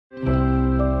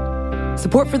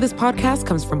Support for this podcast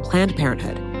comes from Planned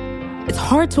Parenthood. It's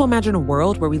hard to imagine a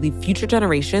world where we leave future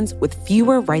generations with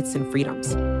fewer rights and freedoms.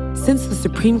 Since the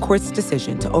Supreme Court's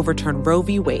decision to overturn Roe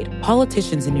v. Wade,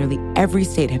 politicians in nearly every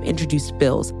state have introduced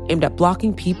bills aimed at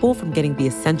blocking people from getting the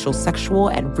essential sexual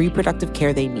and reproductive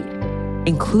care they need,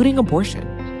 including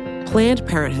abortion. Planned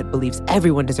Parenthood believes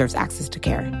everyone deserves access to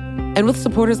care. And with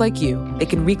supporters like you, they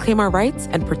can reclaim our rights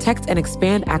and protect and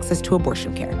expand access to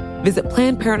abortion care. Visit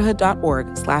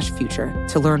PlannedParenthood.org/future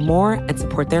to learn more and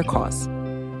support their cause.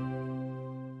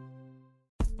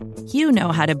 You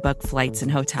know how to book flights and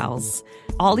hotels.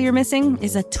 All you're missing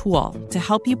is a tool to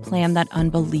help you plan that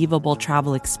unbelievable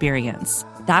travel experience.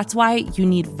 That's why you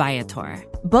need Viator.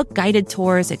 Book guided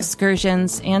tours,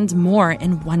 excursions, and more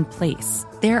in one place.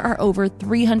 There are over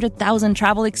 300,000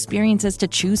 travel experiences to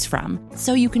choose from,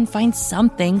 so you can find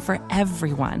something for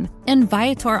everyone. And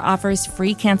Viator offers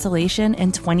free cancellation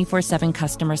and 24/7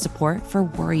 customer support for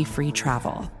worry-free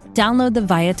travel. Download the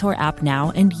Viator app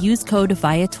now and use code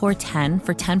Viator10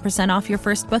 for 10% off your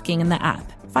first booking in the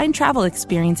app. Find travel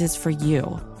experiences for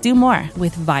you. Do more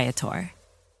with Viator.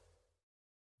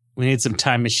 We need some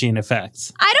time machine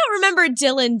effects. I don't remember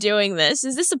Dylan doing this.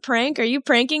 Is this a prank? Are you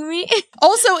pranking me?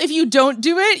 Also, if you don't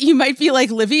do it, you might be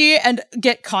like Livy and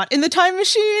get caught in the time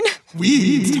machine.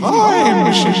 Weeds time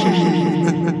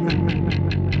machine.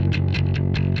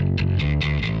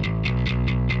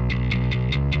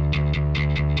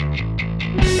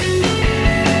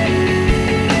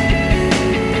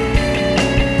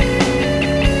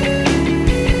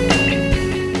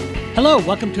 Hello,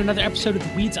 welcome to another episode of the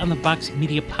Weeds on the Box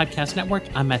Media Podcast Network.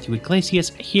 I'm Matthew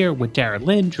Iglesias here with Dara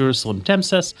Lynn, Jerusalem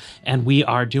Demsas, and we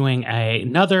are doing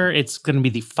it's going to be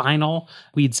the final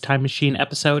Weeds Time Machine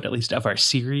episode, at least of our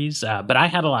series. But I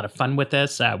had a lot of fun with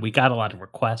this. We got a lot of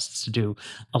requests to do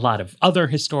a lot of other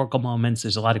historical moments.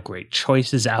 There's a lot of great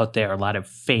choices out there, a lot of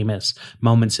famous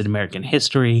moments in American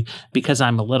history. Because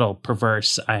I'm a little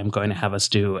perverse, I am going to have us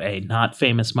do a not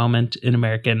famous moment in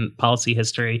American policy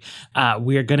history.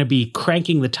 We are going to be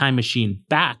cranking the time machine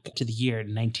back to the year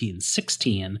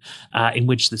 1916, in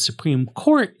which the Supreme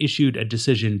Court issued a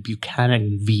decision,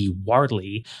 Buchanan v.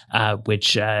 Warley,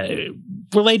 which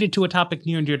related to a topic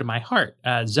near and dear to my heart,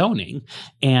 zoning.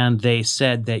 And they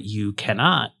said that you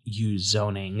cannot use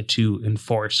zoning to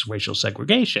enforce racial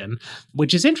segregation,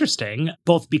 which is interesting,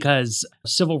 both because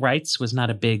civil rights was not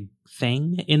a big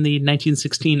thing in the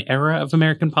 1916 era of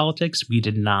American politics. We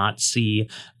did not see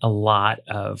a lot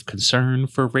of concern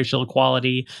for racial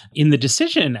equality. In the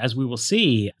decision, as we will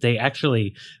see, they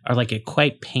actually are at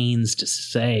quite pains to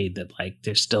say that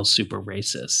they're still super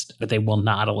racist, but they will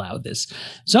not allow this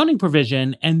zoning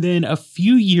provision. And then a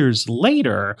few years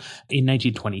later, in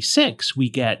 1926, we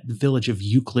get the Village of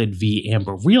Euclid v.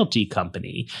 Amber Realty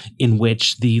Company, in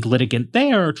which the litigant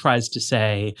there tries to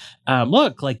say,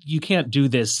 look, you can't do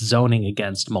this zoning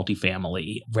against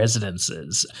multifamily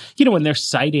residences, when they're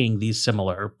citing these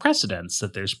similar precedents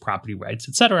that there's property rights,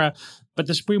 etc. But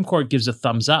the Supreme Court gives a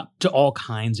thumbs up to all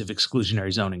kinds of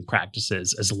exclusionary zoning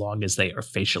practices as long as they are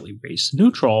facially race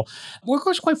neutral. We're, of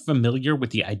course, quite familiar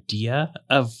with the idea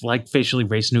of facially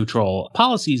race neutral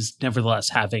policies, nevertheless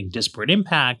having disparate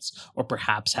impacts or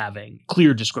perhaps having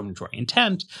clear discriminatory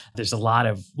intent. There's a lot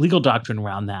of legal doctrine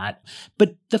around that.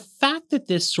 But the fact that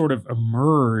this sort of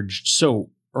emerged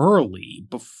so early,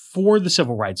 before the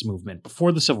Civil Rights Movement,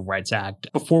 before the Civil Rights Act,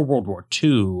 before World War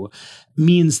II,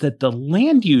 means that the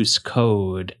land use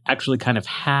code actually kind of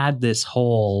had this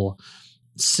whole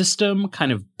system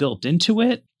kind of built into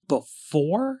it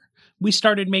before we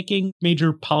started making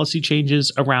major policy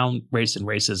changes around race and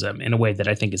racism in a way that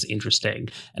I think is interesting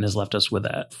and has left us with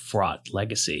a fraught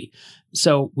legacy.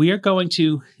 So we are going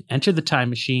to enter the time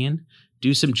machine,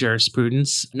 do some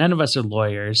jurisprudence. None of us are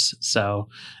lawyers, so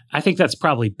I think that's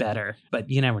probably better,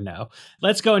 but you never know.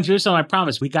 Let's go in Jerusalem. I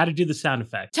promise we got to do the sound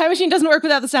effect. Time machine doesn't work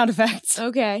without the sound effects.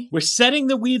 Okay. We're setting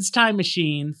the Weeds time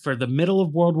machine for the middle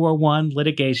of World War I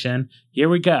litigation. Here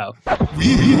we go.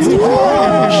 Weeds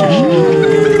time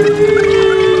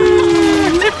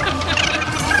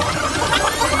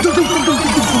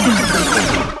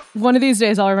One of these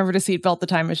days I'll remember to seatbelt the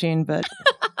time machine, but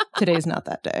today's not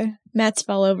that day. Matt's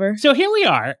fell over. So here we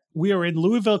are. We are in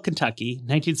Louisville, Kentucky,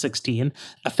 1916.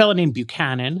 A fellow named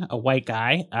Buchanan, a white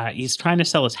guy, he's trying to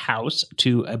sell his house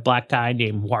to a black guy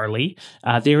named Warley.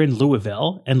 They're in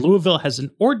Louisville, and Louisville has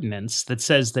an ordinance that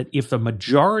says that if the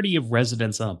majority of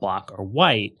residents on the block are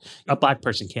white, a black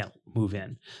person can't move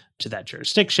in to that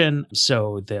jurisdiction.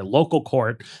 So the local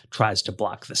court tries to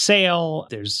block the sale.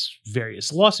 There's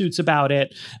various lawsuits about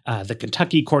it. The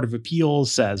Kentucky Court of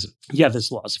Appeals says, yeah,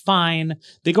 this law is fine.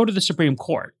 They go to the Supreme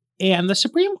Court. And the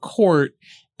Supreme Court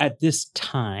at this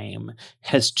time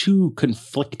has two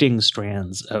conflicting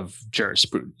strands of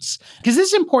jurisprudence. Because this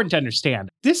is important to understand.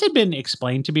 This had been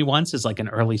explained to me once as like an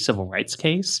early civil rights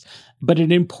case, but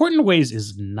in important ways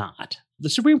is not. The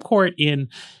Supreme Court in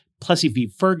Plessy v.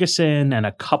 Ferguson and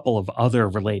a couple of other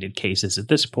related cases at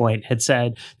this point had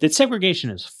said that segregation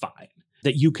is fine.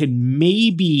 That you can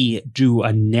maybe do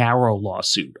a narrow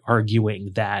lawsuit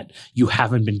arguing that you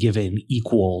haven't been given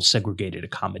equal segregated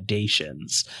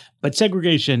accommodations. But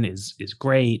segregation is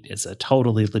great. It's a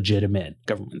totally legitimate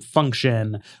government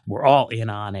function. We're all in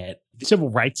on it.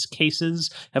 Civil rights cases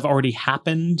have already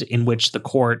happened in which the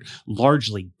court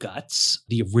largely guts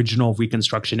the original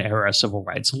Reconstruction era civil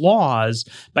rights laws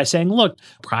by saying, look,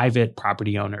 private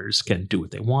property owners can do what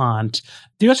they want.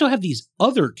 They also have these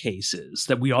other cases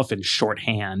that we often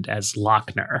shorthand as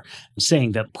Lochner,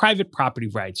 saying that private property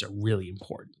rights are really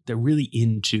important. They're really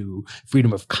into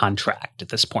freedom of contract at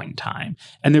this point in time.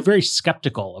 And they're very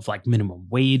skeptical of like minimum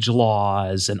wage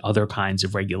laws and other kinds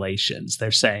of regulations.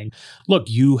 They're saying, look,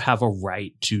 you have a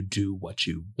right to do what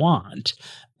you want.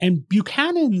 And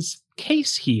Buchanan's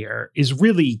case here is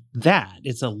really that.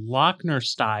 It's a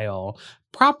Lochner-style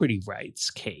property rights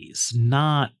case,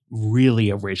 not really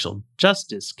a racial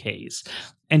justice case.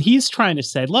 And he's trying to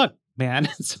say, look, man,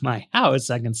 it's my house.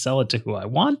 I can sell it to who I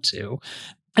want to.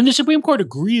 And the Supreme Court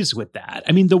agrees with that.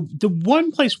 I mean, the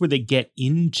one place where they get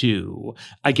into,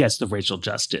 I guess, the racial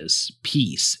justice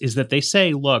piece is that they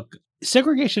say, look,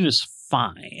 segregation is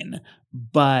fine,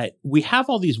 but we have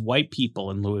all these white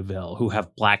people in Louisville who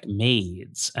have black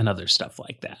maids and other stuff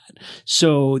like that.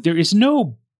 So there is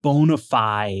no bona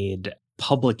fide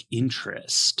public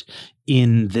interest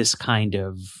in this kind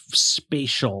of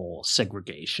spatial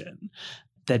segregation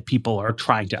that people are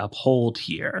trying to uphold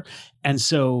here. And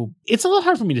so it's a little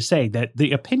hard for me to say that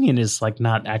the opinion is like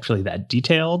not actually that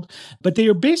detailed, but they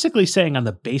are basically saying on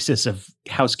the basis of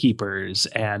housekeepers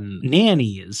and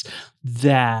nannies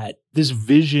that this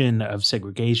vision of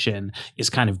segregation is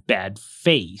kind of bad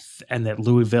faith and that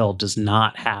Louisville does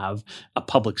not have a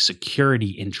public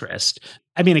security interest.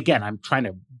 I mean, again, I'm trying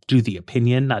to do the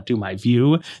opinion, not do my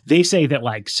view. They say that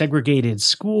like segregated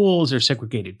schools or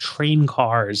segregated train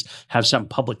cars have some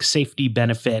public safety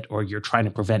benefit, or you're trying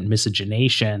to prevent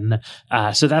miscegenation.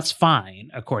 So that's fine,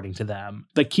 according to them.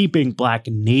 But keeping black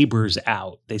neighbors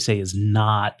out, they say, is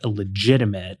not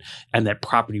legitimate, and that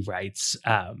property rights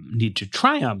need to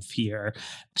triumph here.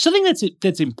 Something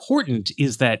that's important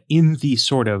is that in the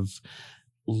sort of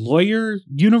lawyer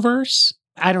universe,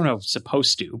 I don't know if it's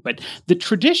supposed to, but the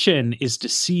tradition is to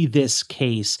see this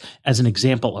case as an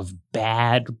example of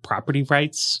bad property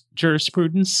rights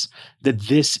jurisprudence, that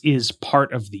this is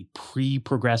part of the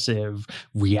pre-progressive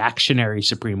reactionary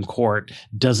Supreme Court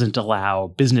doesn't allow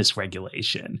business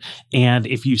regulation. And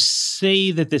if you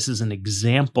say that this is an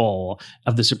example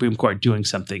of the Supreme Court doing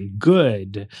something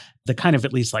good, the kind of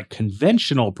at least like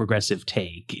conventional progressive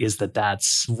take is that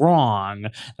that's wrong,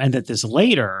 and that this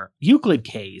later Euclid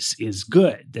case is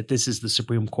good, that this is the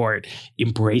Supreme Court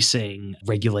embracing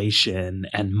regulation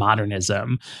and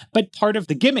modernism. But part of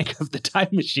the gimmick of the time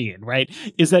machine, right,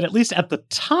 is that at least at the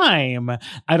time,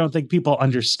 I don't think people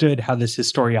understood how this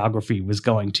historiography was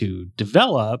going to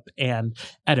develop. And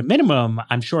at a minimum,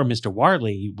 I'm sure Mr.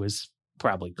 Warley was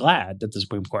probably glad that the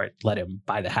Supreme Court let him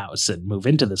buy the house and move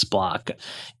into this block.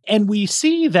 And we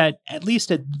see that at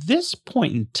least at this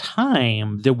point in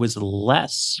time, there was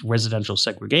less residential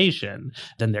segregation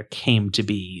than there came to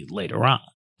be later on.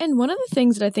 And one of the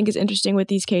things that I think is interesting with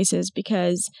these cases,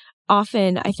 because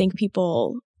often I think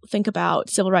people think about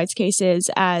civil rights cases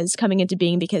as coming into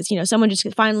being because, you know, someone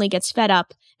just finally gets fed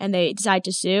up and they decide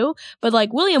to sue. But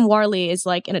like William Warley is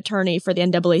like an attorney for the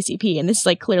NAACP, and this is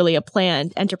like clearly a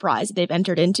planned enterprise that they've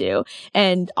entered into.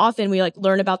 And often we like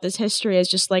learn about this history as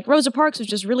just like Rosa Parks was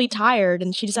just really tired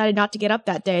and she decided not to get up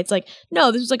that day. It's like,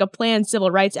 no, this was like a planned civil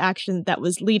rights action that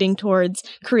was leading towards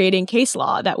creating case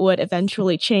law that would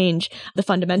eventually change the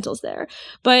fundamentals there.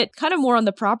 But kind of more on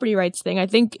the property rights thing, I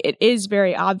think it is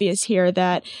very obvious here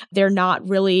that they're not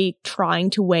really trying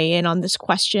to weigh in on this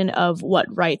question of what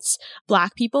rights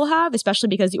Black people have, especially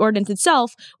because the ordinance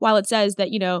itself, while it says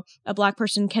that, you know, a Black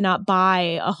person cannot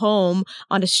buy a home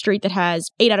on a street that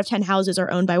has 8 out of 10 houses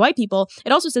are owned by white people,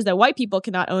 it also says that white people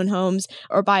cannot own homes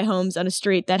or buy homes on a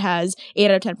street that has 8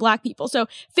 out of 10 Black people. So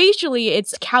facially,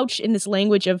 it's couched in this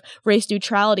language of race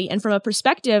neutrality. And from a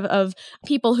perspective of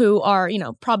people who are, you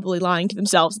know, probably lying to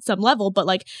themselves at some level, but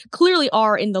like clearly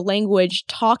are in the language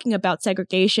talking about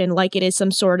segregation like it is some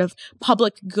sort of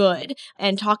public good,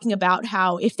 and talking about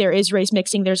how if there is race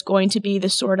mixing, there's going to be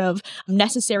this sort of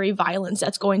necessary violence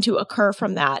that's going to occur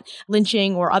from that,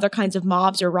 lynching or other kinds of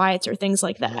mobs or riots or things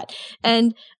like that.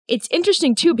 And it's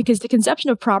interesting, too, because the conception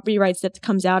of property rights that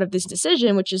comes out of this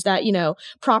decision, which is that,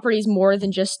 property is more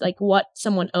than just like what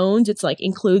someone owns. It's like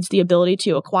includes the ability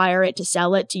to acquire it, to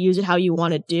sell it, to use it how you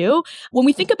want to do. When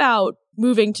we think about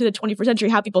moving to the 21st century,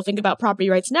 how people think about property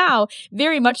rights now,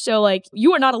 very much so like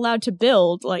you are not allowed to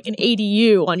build like an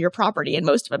ADU on your property in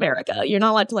most of America. You're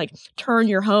not allowed to like turn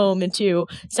your home into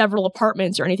several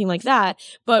apartments or anything like that.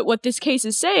 But what this case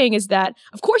is saying is that,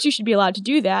 of course, you should be allowed to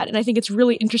do that. And I think it's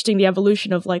really interesting the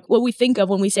evolution of like what we think of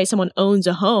when we say someone owns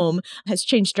a home has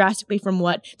changed drastically from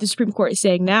what the Supreme Court is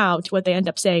saying now to what they end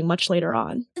up saying much later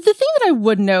on. The thing that I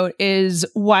would note is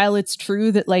while it's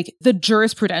true that like the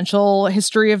jurisprudential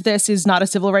history of this is not a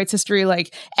civil rights history,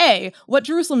 like, what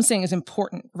Jerusalem's saying is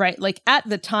important, right? Like at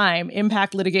the time,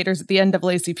 impact litigators at the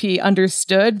NAACP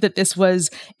understood that this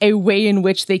was a way in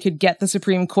which they could get the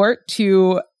Supreme Court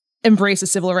to embrace a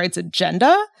civil rights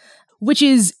agenda, which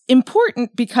is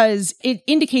important because it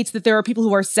indicates that there are people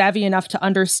who are savvy enough to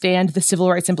understand the civil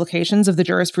rights implications of the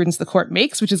jurisprudence the court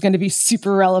makes, which is going to be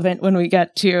super relevant when we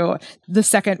get to the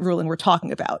second ruling we're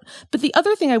talking about. But the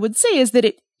other thing I would say is that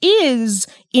it is,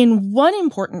 in one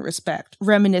important respect,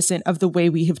 reminiscent of the way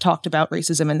we have talked about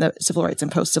racism in the civil rights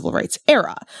and post-civil rights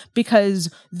era,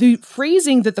 because the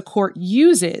phrasing that the court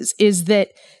uses is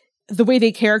that the way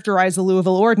they characterize the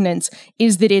Louisville Ordinance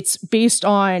is that it's based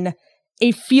on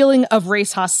a feeling of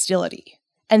race hostility,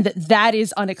 and that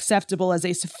is unacceptable as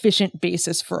a sufficient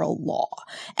basis for a law.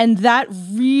 And that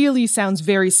really sounds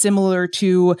very similar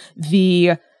to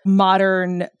the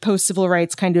modern post-civil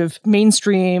rights kind of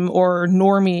mainstream or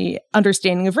normie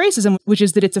understanding of racism, which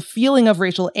is that it's a feeling of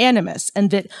racial animus, and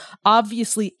that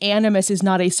obviously animus is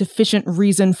not a sufficient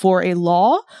reason for a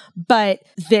law, but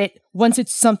that once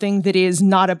it's something that is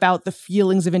not about the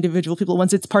feelings of individual people,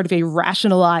 once it's part of a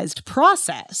rationalized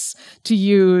process, to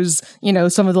use,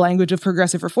 some of the language of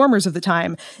progressive reformers of the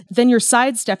time, then you're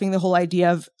sidestepping the whole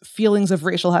idea of feelings of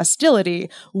racial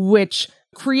hostility, which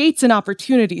creates an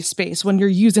opportunity space when you're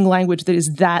using language that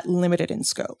is that limited in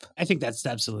scope. I think that's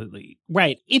absolutely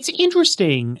right. It's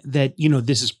interesting that,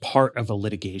 this is part of a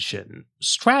litigation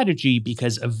strategy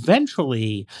because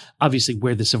eventually, obviously,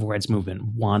 where the civil rights movement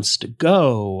wants to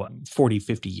go 40,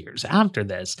 50 years after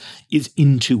this is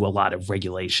into a lot of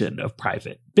regulation of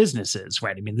private businesses,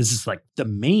 right? I mean, this is like the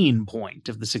main point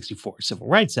of the 1964 Civil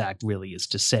Rights Act really is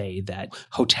to say that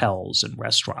hotels and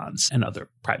restaurants and other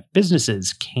private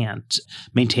businesses can't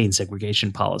maintain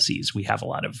segregation policies. We have a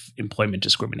lot of employment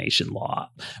discrimination law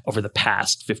over the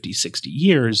past 50, 60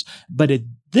 years. But at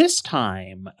this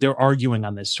time, they're arguing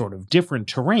on this sort of different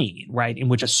terrain, right, in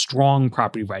which a strong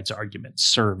property rights argument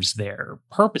serves their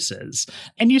purposes.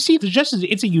 And you see the justice,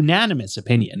 it's a unanimous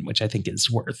opinion, which I think is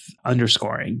worth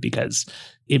underscoring because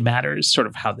it matters sort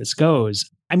of how this goes.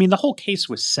 I mean, the whole case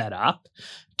was set up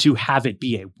to have it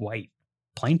be a white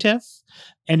plaintiff.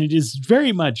 And it is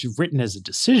very much written as a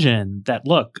decision that,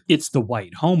 look, it's the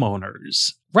white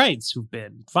homeowners' rights who've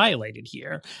been violated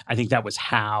here. I think that was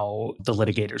how the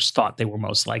litigators thought they were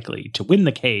most likely to win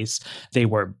the case. They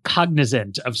were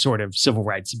cognizant of sort of civil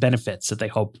rights benefits that they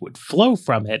hoped would flow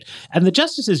from it. And the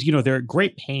justices, they're at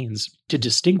great pains to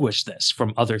distinguish this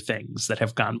from other things that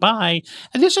have gone by.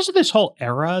 And there's just this whole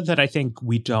era that I think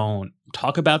we don't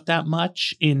talk about that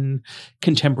much in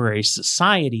contemporary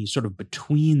society, sort of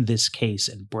between this case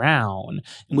and Brown,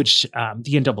 in which the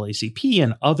NAACP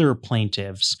and other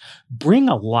plaintiffs bring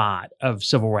a lot of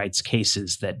civil rights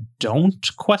cases that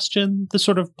don't question the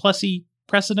sort of Plessy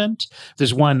precedent.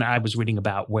 There's one I was reading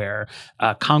about where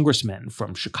a congressman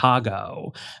from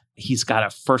Chicago, he's got a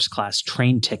first-class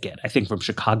train ticket, I think from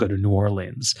Chicago to New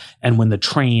Orleans. And when the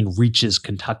train reaches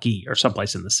Kentucky or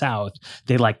someplace in the South,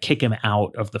 they kick him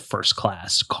out of the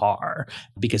first-class car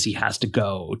because he has to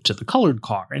go to the colored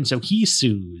car. And so he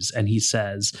sues and he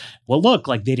says, well, look,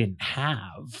 they didn't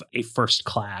have a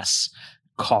first-class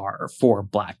car for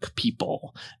Black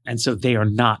people. And so they are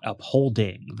not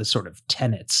upholding the sort of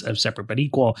tenets of separate but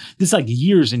equal. This is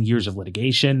years and years of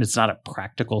litigation. It's not a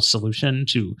practical solution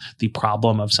to the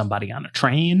problem of somebody on a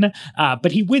train.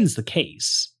 But he wins the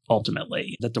case.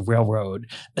 Ultimately, that the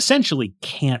railroad essentially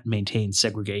can't maintain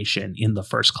segregation in the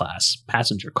first-class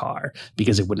passenger car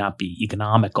because it would not be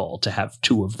economical to have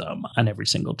two of them on every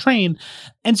single train.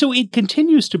 And so it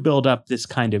continues to build up this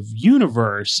kind of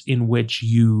universe in which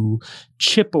you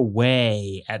chip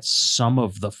away at some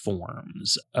of the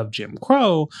forms of Jim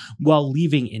Crow while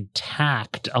leaving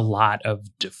intact a lot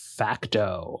of de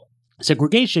facto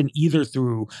segregation either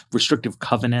through restrictive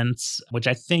covenants, which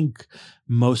I think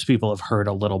most people have heard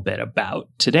a little bit about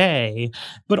today,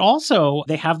 but also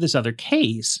they have this other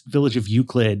case, Village of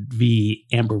Euclid v.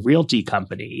 Amber Realty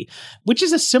Company, which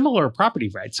is a similar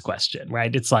property rights question,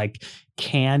 right? It's like,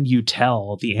 can you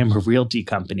tell the Amber Realty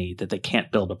Company that they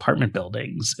can't build apartment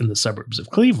buildings in the suburbs of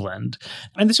Cleveland?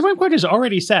 And the Supreme Court has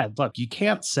already said, look, you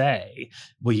can't say,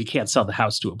 well, you can't sell the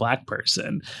house to a Black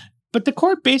person. But the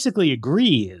court basically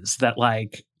agrees that,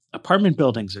 like, apartment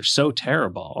buildings are so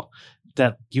terrible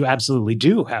that you absolutely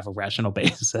do have a rational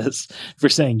basis for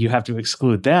saying you have to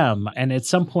exclude them. And at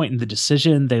some point in the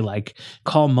decision, they, like,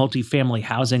 call multifamily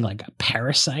housing like a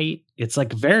parasite. It's,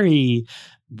 like, very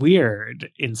weird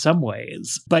in some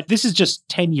ways. But this is just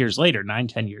 10 years later,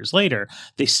 10 years later,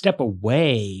 they step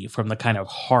away from the kind of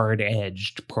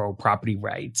hard-edged pro-property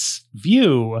rights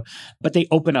view, but they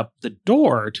open up the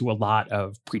door to a lot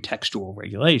of pretextual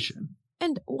regulation.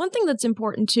 And one thing that's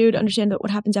important, too, to understand what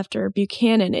happens after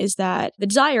Buchanan is that the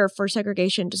desire for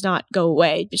segregation does not go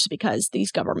away just because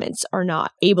these governments are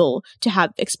not able to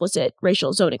have explicit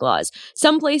racial zoning laws.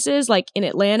 Some places, like in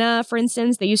Atlanta, for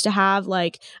instance, they used to have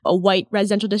like a white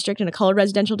residential district and a colored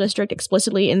residential district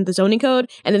explicitly in the zoning code.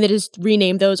 And then they just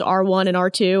rename those R1 and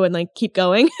R2 and like keep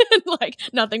going. Like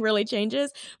nothing really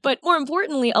changes. But more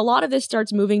importantly, a lot of this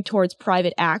starts moving towards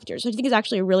private actors, which I think is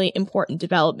actually a really important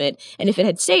development. And if it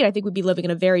had stayed, I think we'd be living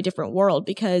in a very different world,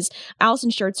 because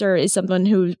Allison Schertzer is someone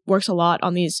who works a lot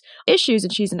on these issues,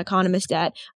 and she's an economist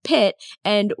at Pitt.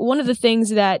 And one of the things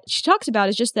that she talks about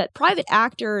is just that private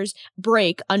actors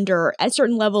break under a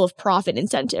certain level of profit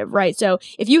incentive, right? So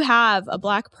if you have a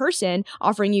Black person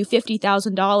offering you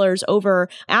 $50,000 over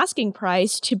asking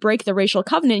price to break the racial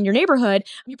covenant in your neighborhood,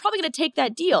 you're probably going to take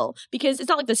that deal, because it's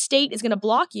not like the state is going to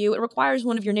block you. It requires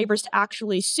one of your neighbors to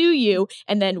actually sue you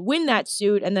and then win that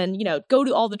suit and then, go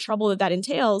to all the trouble that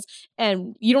entails.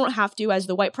 And you don't have to, as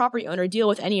the white property owner, deal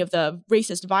with any of the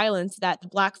racist violence that the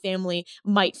Black family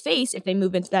might face if they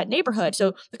move into that neighborhood.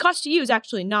 So the cost to you is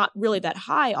actually not really that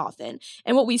high often.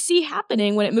 And what we see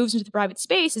happening when it moves into the private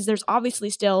space is there's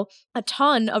obviously still a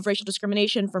ton of racial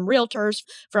discrimination from realtors,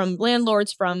 from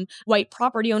landlords, from white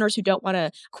property owners who don't want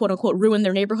to, quote unquote, ruin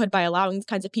their neighborhood by allowing these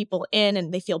kinds of people in,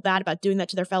 and they feel bad about doing that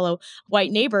to their fellow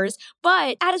white neighbors.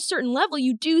 But at a certain level,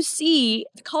 you do see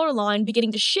the color line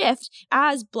beginning to shift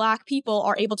as Black people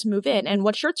are able to move in. And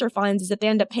what Schertzer finds is that they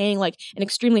end up paying like an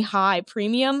extremely high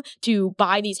premium to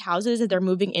buy these houses as they're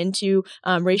moving into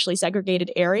racially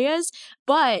segregated areas.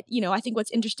 But, I think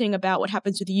what's interesting about what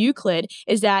happens with Euclid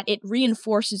is that it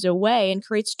reinforces a way and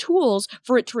creates tools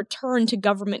for it to return to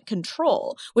government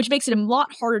control, which makes it a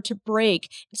lot harder to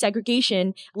break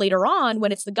segregation later on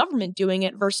when it's the government doing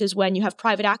it versus when you have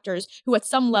private actors who at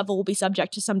some level will be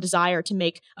subject to some desire to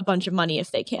make a bunch of money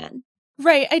if they can.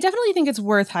 Right. I definitely think it's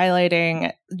worth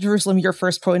highlighting, Jerusalem, your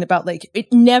first point about like,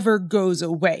 it never goes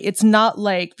away. It's not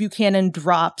like Buchanan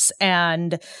drops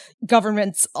and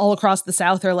governments all across the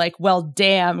South are like, well,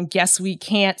 damn, guess we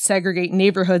can't segregate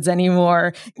neighborhoods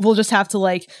anymore. We'll just have to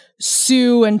like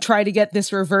sue and try to get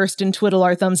this reversed and twiddle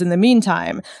our thumbs in the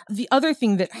meantime. The other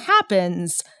thing that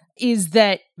happens is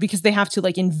that because they have to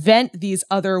like invent these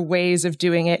other ways of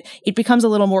doing it, it becomes a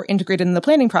little more integrated in the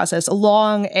planning process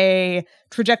along a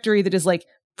trajectory that is like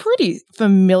pretty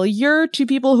familiar to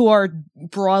people who are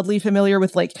broadly familiar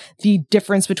with like the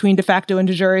difference between de facto and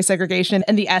de jure segregation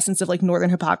and the essence of like Northern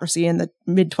hypocrisy in the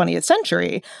mid 20th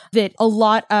century, that a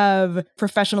lot of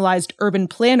professionalized urban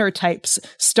planner types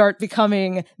start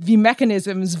becoming the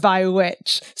mechanisms by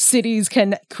which cities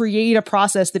can create a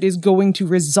process that is going to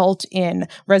result in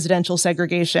residential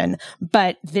segregation,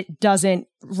 but that doesn't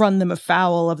run them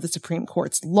afoul of the Supreme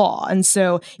Court's law. And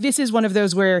so this is one of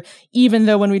those where even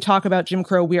though when we talk about Jim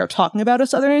Crow, we are talking about a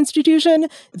Southern institution,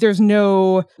 there's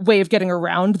no way of getting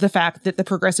around the fact that the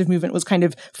progressive movement was kind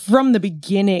of from the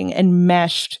beginning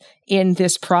enmeshed in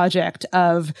this project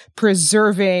of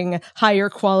preserving higher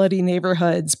quality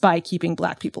neighborhoods by keeping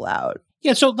Black people out.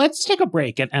 Yeah, so let's take a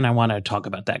break, and I want to talk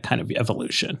about that kind of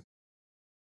evolution.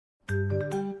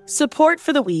 Support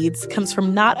for The Weeds comes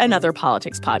from Not Another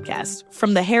Politics podcast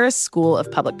from the Harris School of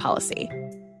Public Policy.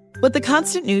 With the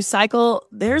constant news cycle,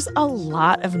 there's a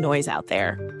lot of noise out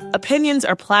there. Opinions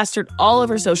are plastered all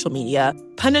over social media,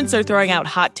 pundits are throwing out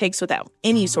hot takes without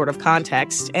any sort of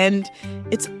context, and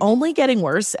it's only getting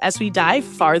worse as we dive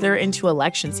farther into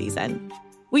election season.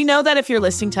 We know that if you're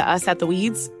listening to us at The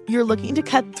Weeds, you're looking to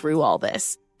cut through all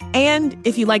this. And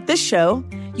if you like this show,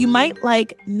 you might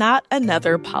like Not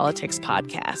Another Politics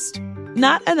podcast.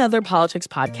 Not Another Politics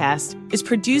podcast is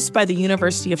produced by the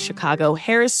University of Chicago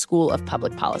Harris School of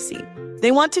Public Policy.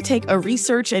 They want to take a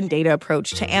research and data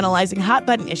approach to analyzing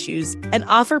hot-button issues and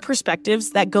offer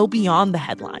perspectives that go beyond the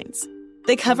headlines.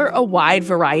 They cover a wide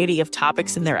variety of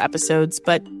topics in their episodes,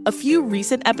 but a few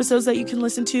recent episodes that you can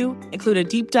listen to include a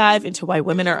deep dive into why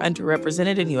women are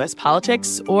underrepresented in U.S.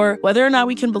 politics or whether or not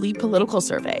we can believe political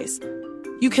surveys.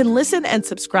 You can listen and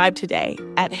subscribe today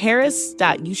at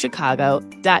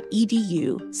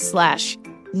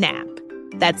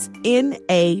harris.uchicago.edu/NAP. That's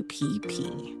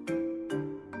NAPP.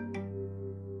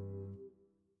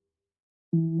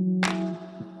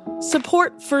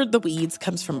 Support for The Weeds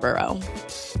comes from Burrow.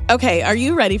 Okay, are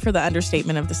you ready for the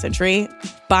understatement of the century?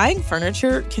 Buying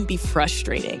furniture can be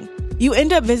frustrating. You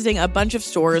end up visiting a bunch of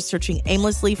stores searching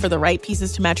aimlessly for the right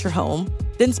pieces to match your home,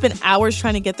 then spend hours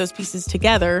trying to get those pieces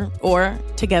together, or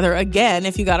together again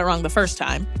if you got it wrong the first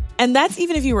time. And that's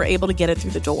even if you were able to get it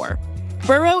through the door.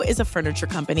 Burrow is a furniture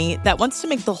company that wants to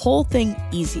make the whole thing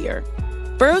easier.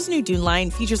 Burrow's new Dune line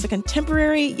features a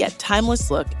contemporary yet timeless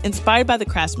look inspired by the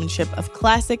craftsmanship of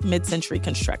classic mid-century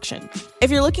construction. If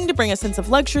you're looking to bring a sense of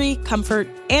luxury, comfort,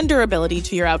 and durability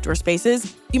to your outdoor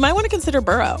spaces, you might want to consider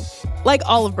Burrow. Like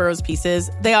all of Burrow's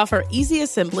pieces, they offer easy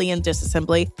assembly and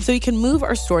disassembly so you can move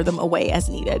or store them away as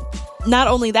needed. Not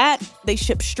only that, they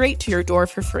ship straight to your door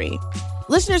for free.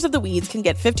 Listeners of The Weeds can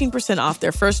get 15% off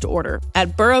their first order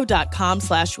at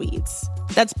burrow.com/weeds.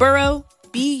 That's Burrow,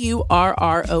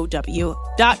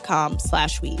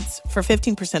 BURROW.com/weeds for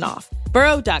 15% off.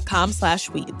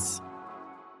 burrow.com/weeds.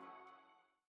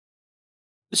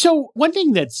 So one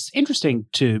thing that's interesting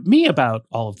to me about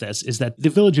all of this is that the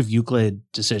Village of Euclid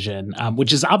decision,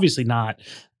 which is obviously not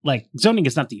like zoning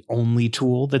is not the only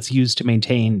tool that's used to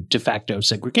maintain de facto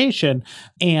segregation.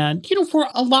 And, for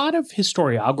a lot of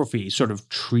historiography sort of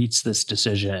treats this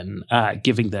decision,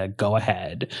 giving the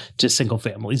go-ahead to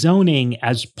single-family zoning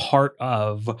as part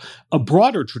of a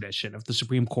broader tradition of the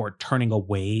Supreme Court turning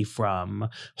away from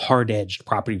hard-edged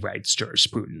property rights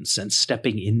jurisprudence and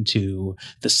stepping into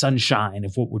the sunshine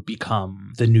of what would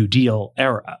become the New Deal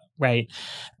era. Right.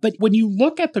 But when you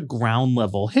look at the ground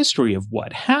level history of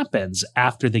what happens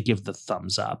after they give the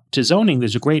thumbs up to zoning,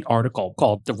 there's a great article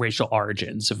called The Racial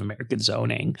Origins of American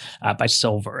Zoning by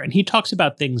Silver. And he talks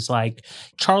about things like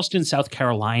Charleston, South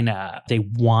Carolina. They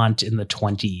want in the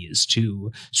 20s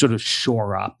to sort of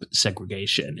shore up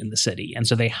segregation in the city. And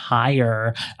so they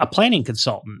hire a planning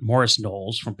consultant, Morris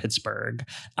Knowles from Pittsburgh,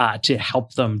 to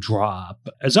help them draw up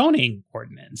a zoning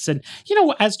ordinance. And,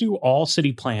 as do all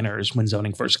city planners when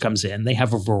zoning first comes in, they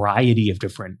have a variety of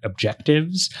different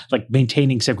objectives. Like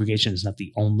maintaining segregation is not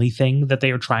the only thing that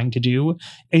they are trying to do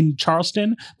in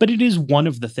Charleston, but it is one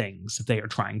of the things that they are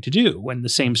trying to do. And the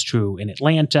same is true in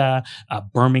Atlanta.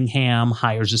 Birmingham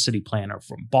hires a city planner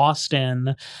from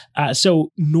Boston.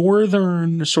 So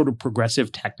northern sort of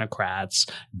progressive technocrats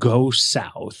go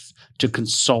south to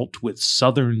consult with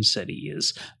southern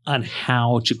cities on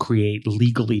how to create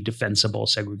legally defensible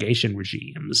segregation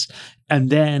regimes. And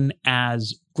then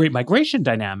as Great Migration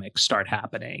dynamics start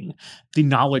happening, the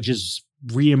knowledge is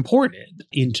re-imported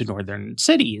into northern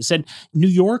cities. And New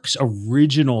York's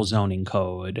original zoning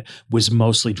code was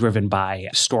mostly driven by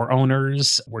store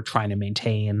owners who were trying to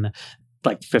maintain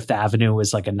like Fifth Avenue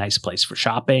is like a nice place for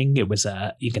shopping. It was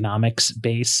a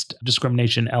economics-based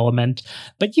discrimination element.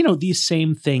 But, these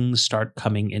same things start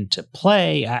coming into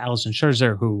play. Alison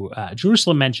Scherzer, who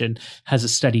Jerusalem mentioned, has a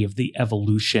study of the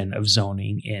evolution of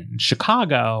zoning in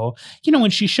Chicago,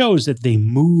 and she shows that they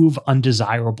move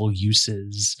undesirable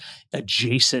uses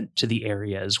adjacent to the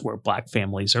areas where Black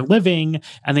families are living.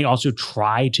 And they also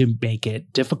try to make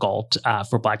it difficult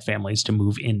for Black families to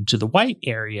move into the white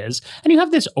areas. And you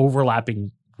have this overlapping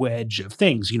wedge of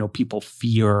things. People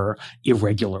fear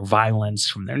irregular violence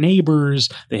from their neighbors.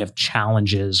 They have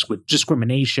challenges with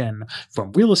discrimination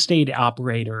from real estate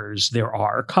operators. There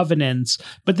are covenants,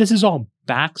 but this is all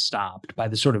backstopped by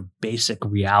the sort of basic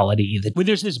reality that when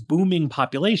there's this booming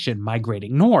population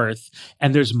migrating north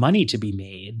and there's money to be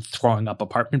made throwing up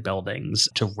apartment buildings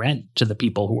to rent to the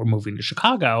people who are moving to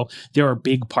Chicago, there are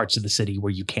big parts of the city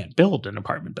where you can't build an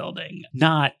apartment building.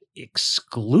 Not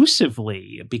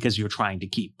exclusively because you're trying to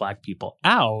keep Black people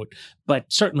out, but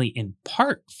certainly in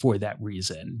part for that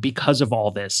reason, because of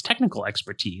all this technical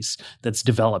expertise that's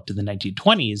developed in the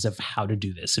 1920s of how to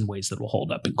do this in ways that will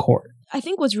hold up in court. I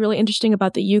think what's really interesting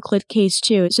about the Euclid case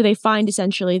too, so they find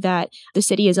essentially that the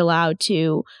city is allowed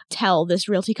to tell this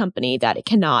realty company that it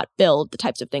cannot build the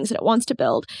types of things that it wants to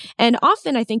build. And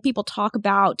often I think people talk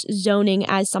about zoning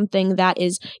as something that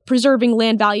is preserving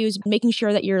land values, making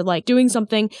sure that you're like doing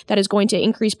something that is going to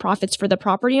increase profits for the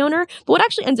property owner. But what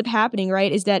actually ends up happening,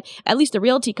 right, is that at least the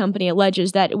realty company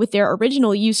alleges that with their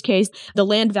original use case, the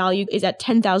land value is at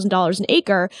 $10,000 an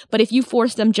acre. But if you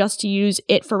force them just to use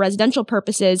it for residential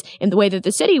purposes in the way that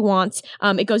the city wants,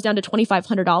 it goes down to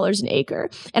 $2,500 an acre.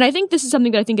 And I think this is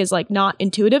something that I think is like not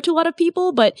intuitive to a lot of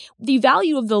people, but the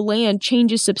value of the land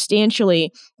changes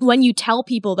substantially when you tell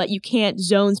people that you can't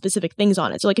zone specific things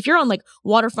on it. So like if you're on like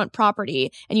waterfront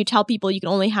property and you tell people you can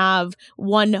only have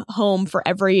one home for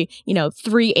every,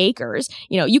 3 acres,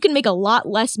 you can make a lot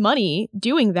less money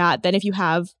doing that than if you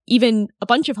have even a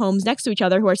bunch of homes next to each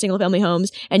other who are single family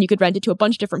homes and you could rent it to a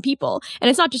bunch of different people. And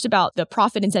it's not just about the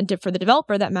profit incentive for the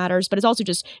developer that matters, but it's also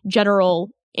just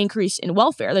general increase in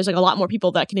welfare. There's like a lot more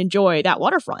people that can enjoy that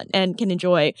waterfront and can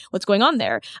enjoy what's going on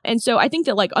there. And so I think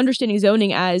that like understanding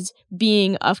zoning as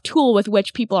being a tool with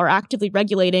which people are actively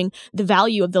regulating the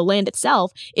value of the land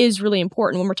itself is really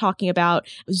important when we're talking about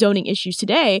zoning issues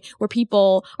today, where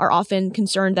people are often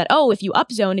concerned that, oh, if you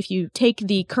upzone, if you take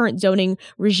the current zoning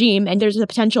regime and there's a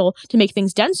potential to make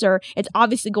things denser, it's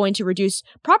obviously going to reduce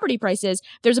property prices.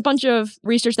 There's a bunch of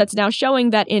research that's now showing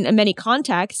that in many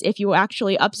contexts, if you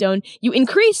actually upzone, you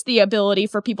increase the ability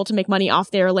for people to make money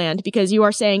off their land because you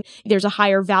are saying there's a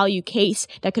higher value case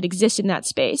that could exist in that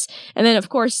space. And then, of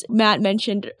course, Matt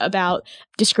mentioned about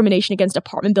discrimination against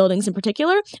apartment buildings in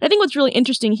particular. And I think what's really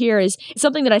interesting here is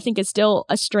something that I think is still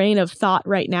a strain of thought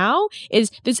right now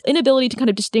is this inability to kind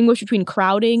of distinguish between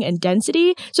crowding and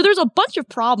density. So there's a bunch of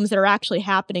problems that are actually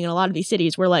happening in a lot of these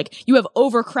cities where like you have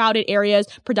overcrowded areas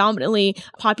predominantly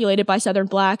populated by Southern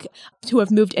Black who have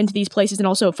moved into these places and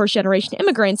also first generation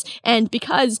immigrants. And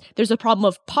because there's a problem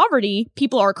of poverty,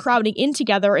 people are crowding in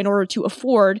together in order to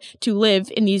afford to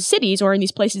live in these cities or in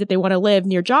these places that they want to live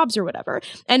near jobs or whatever.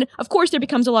 And of course, there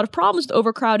becomes a lot of problems with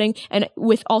overcrowding and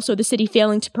with also the city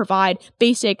failing to provide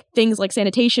basic things like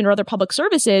sanitation or other public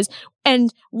services.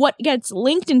 And what gets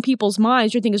linked in people's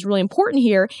minds, which I think is really important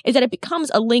here, is that it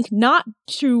becomes a link not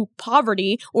to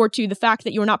poverty or to the fact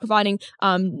that you're not providing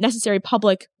necessary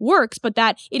public works, but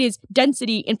that it is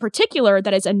density in particular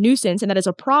that is a nuisance and that is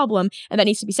a problem and that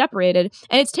needs to be separated.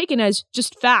 And it's taken as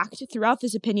just fact throughout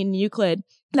this opinion in Euclid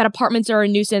that apartments are a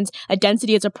nuisance, a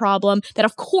density is a problem, that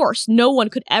of course no one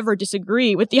could ever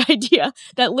disagree with the idea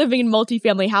that living in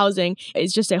multifamily housing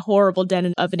is just a horrible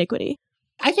den of iniquity.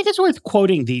 I think it's worth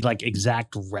quoting the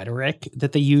exact rhetoric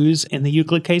that they use in the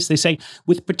Euclid case. They say,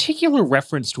 with particular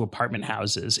reference to apartment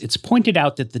houses, it's pointed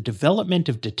out that the development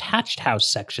of detached house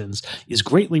sections is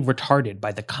greatly retarded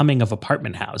by the coming of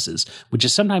apartment houses, which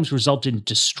has sometimes resulted in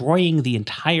destroying the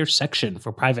entire section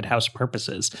for private house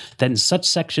purposes. That in such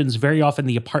sections, very often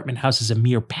the apartment house is a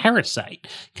mere parasite,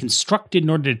 constructed in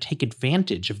order to take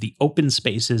advantage of the open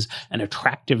spaces and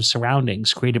attractive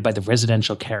surroundings created by the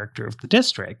residential character of the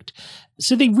district.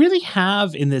 So they really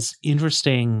have, in this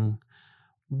interesting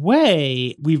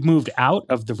way, we've moved out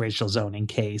of the racial zoning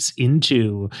case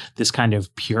into this kind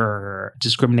of pure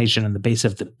discrimination on the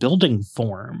basis of the building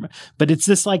form. But it's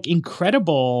this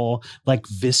incredible,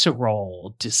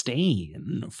 visceral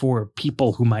disdain for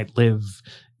people who might live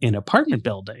in apartment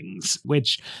buildings,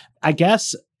 which I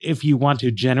guess if you want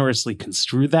to generously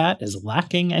construe that as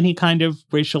lacking any kind of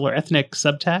racial or ethnic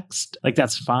subtext,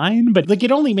 that's fine. But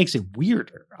it only makes it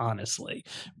weirder, honestly,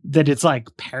 that it's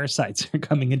parasites are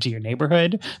coming into your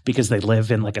neighborhood because they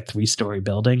live in a 3-story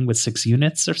building with 6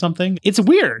 units or something. It's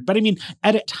weird. But I mean,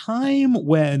 at a time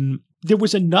when there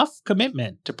was enough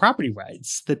commitment to property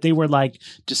rights that they were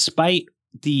despite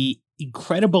the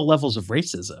incredible levels of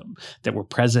racism that were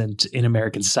present in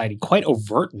American society quite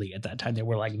overtly at that time. They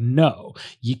were no,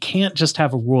 you can't just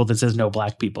have a rule that says no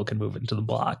black people can move into the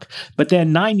block. But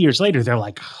then 9 years later, they're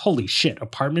holy shit,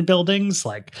 apartment buildings,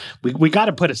 we got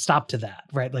to put a stop to that,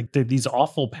 right? They're these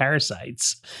awful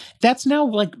parasites. That's now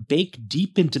baked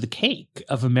deep into the cake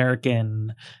of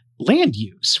American land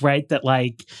use, right? That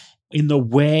in the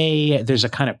way there's a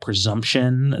kind of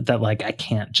presumption that I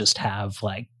can't just have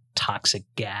toxic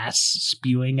gas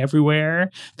spewing everywhere,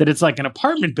 that it's an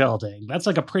apartment building. That's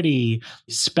a pretty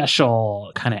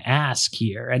special kind of ask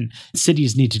here. And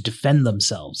cities need to defend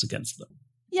themselves against them.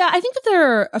 Yeah, I think that there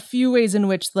are a few ways in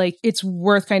which it's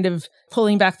worth kind of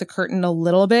pulling back the curtain a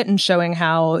little bit and showing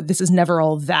how this is never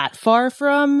all that far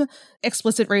from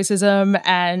explicit racism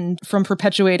and from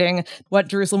perpetuating what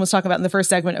Jerusalem was talking about in the first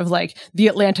segment of like the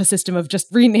Atlanta system of just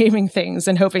renaming things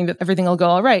and hoping that everything will go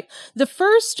all right. The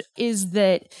first is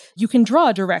that you can draw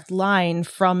a direct line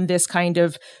from this kind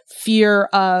of fear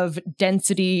of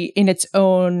density in its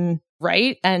own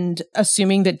right, and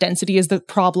assuming that density is the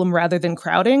problem rather than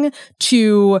crowding,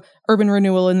 to urban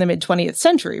renewal in the mid-20th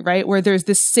century, right? Where there's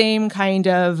this same kind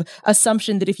of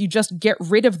assumption that if you just get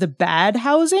rid of the bad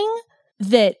housing,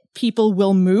 that people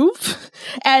will move.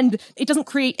 And it doesn't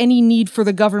create any need for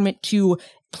the government to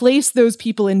place those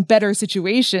people in better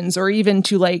situations or even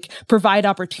to like provide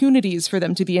opportunities for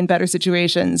them to be in better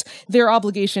situations. Their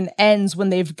obligation ends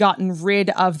when they've gotten rid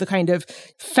of the kind of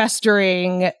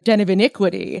festering den of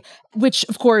iniquity, which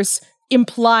of course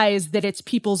implies that it's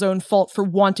people's own fault for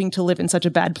wanting to live in such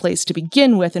a bad place to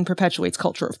begin with and perpetuates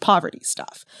culture of poverty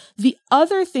stuff. The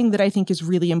other thing that I think is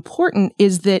really important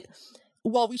is that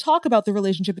while we talk about the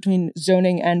relationship between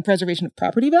zoning and preservation of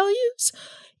property values,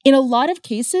 in a lot of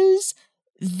cases,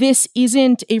 this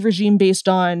isn't a regime based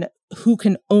on who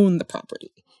can own the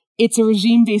property. It's a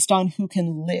regime based on who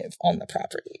can live on the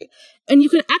property. And you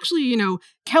can actually,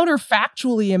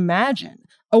 counterfactually imagine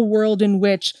a world in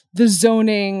which the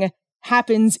zoning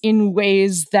happens in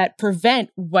ways that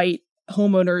prevent white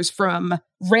homeowners from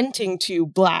renting to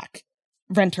Black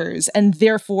renters and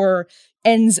therefore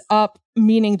ends up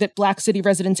meaning that Black city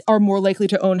residents are more likely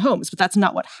to own homes. But that's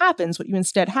not what happens. What you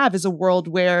instead have is a world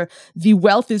where the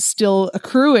wealth is still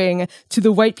accruing to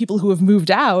the white people who have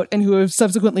moved out and who have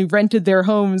subsequently rented their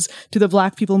homes to the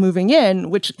Black people moving in,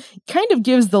 which kind of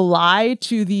gives the lie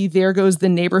to the there goes the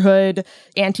neighborhood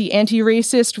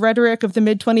anti-racist rhetoric of the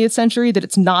mid-20th century, that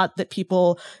it's not that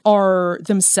people are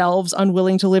themselves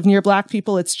unwilling to live near Black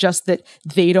people. It's just that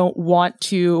they don't want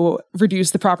to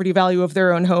reduce the property value of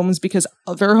their own homes because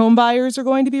other home buyers are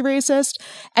going to be racist.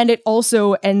 And it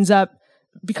also ends up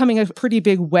becoming a pretty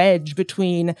big wedge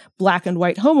between Black and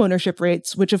white homeownership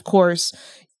rates, which of course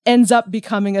ends up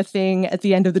becoming a thing at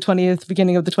the end of the 20th,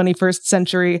 beginning of the 21st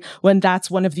century, when that's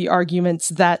one of the arguments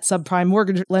that subprime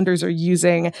mortgage lenders are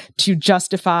using to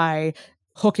justify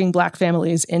hooking Black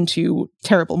families into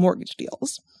terrible mortgage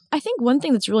deals. I think one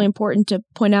thing that's really important to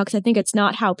point out, because I think it's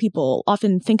not how people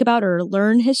often think about or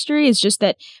learn history, is just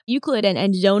that Euclid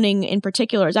and zoning in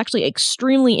particular is actually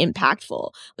extremely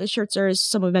impactful. The Schertzer, as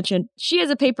someone mentioned, she has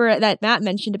a paper that Matt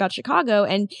mentioned about Chicago.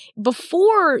 And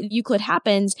before Euclid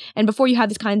happens, and before you have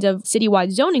these kinds of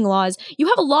citywide zoning laws, you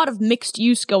have a lot of mixed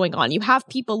use going on. You have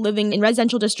people living in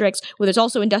residential districts where there's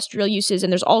also industrial uses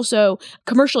and there's also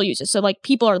commercial uses. So like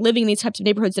people are living in these types of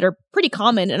neighborhoods that are pretty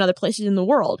common in other places in the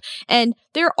world. And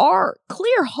there are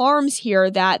clear harms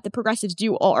here that the progressives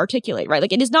do all articulate, right?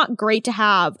 Like, it is not great to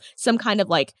have some kind of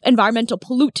like environmental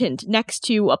pollutant next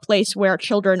to a place where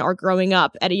children are growing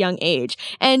up at a young age.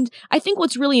 And I think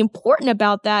what's really important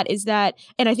about that is that,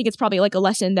 and I think it's probably like a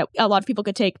lesson that a lot of people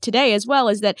could take today as well,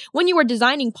 is that when you are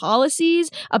designing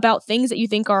policies about things that you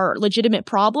think are legitimate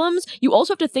problems, you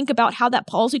also have to think about how that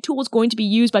policy tool is going to be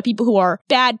used by people who are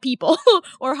bad people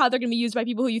or how they're going to be used by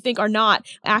people who you think are not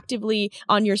actively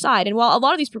on your side. And while a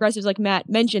lot of these progressives, like Matt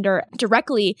mentioned, are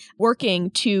directly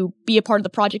working to be a part of the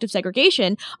project of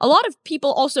segregation, a lot of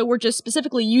people also were just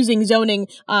specifically using zoning,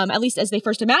 at least as they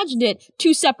first imagined it,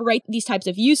 to separate these types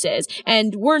of uses.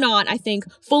 And we're not, I think,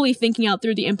 fully thinking out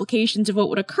through the implications of what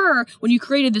would occur when you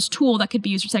created this tool that could be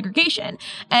used for segregation.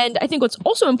 And I think what's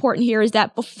also important here is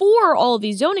that before all of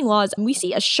these zoning laws, we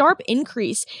see a sharp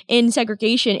increase in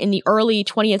segregation in the early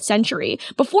 20th century.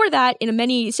 Before that, in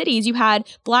many cities, you had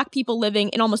Black people living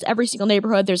in almost every single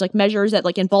neighborhood. There's like measures that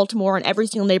like in Baltimore, in every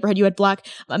single neighborhood, you had Black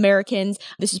Americans.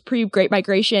 This is pre-Great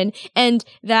Migration. And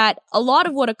that a lot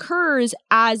of what occurs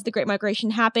as the Great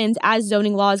Migration happens, as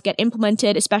zoning laws get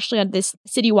implemented, especially on this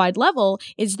citywide level,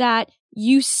 is that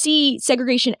you see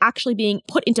segregation actually being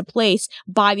put into place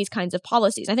by these kinds of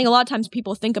policies. I think a lot of times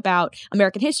people think about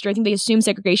American history, I think they assume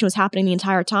segregation was happening the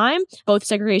entire time, both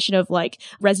segregation of like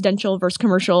residential versus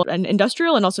commercial and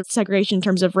industrial, and also segregation in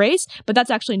terms of race. But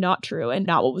that's actually not true and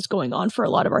not what was going on for a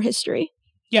lot of our history.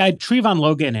 Yeah, Trevon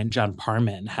Logan and John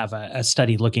Parman have a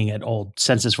study looking at old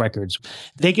census records.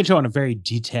 They can show on a very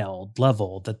detailed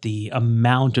level that the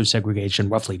amount of segregation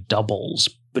roughly doubles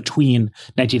between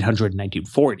 1900 and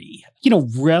 1940.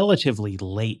 relatively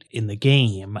late in the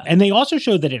game. And they also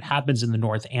show that it happens in the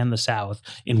North and the South,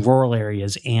 in rural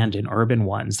areas and in urban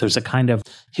ones. There's a kind of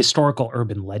historical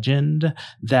urban legend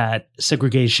that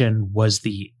segregation was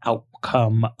the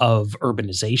outcome of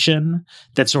urbanization,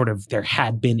 that sort of there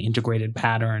had been integrated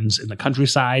patterns in the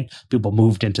countryside. People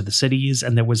moved into the cities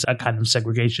and there was a kind of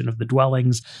segregation of the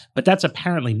dwellings. But that's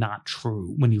apparently not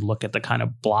true when you look at the kind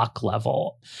of block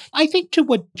level. I think to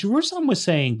what Jerusalem was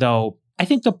saying, though, I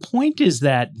think the point is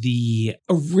that the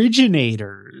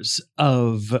originators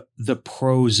of the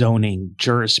pro-zoning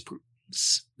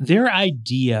jurisprudence, their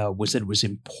idea was that it was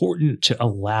important to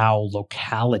allow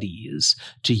localities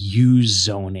to use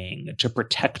zoning to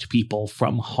protect people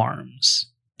from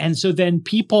harms. And so then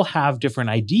people have different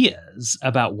ideas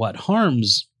about what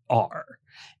harms are.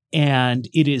 And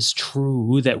it is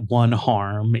true that one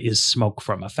harm is smoke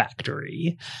from a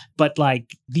factory. But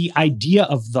the idea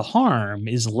of the harm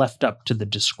is left up to the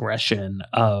discretion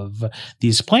of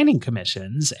these planning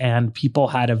commissions. And people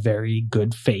had a very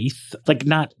good faith,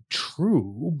 not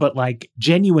true, but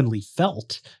genuinely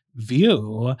felt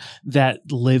view that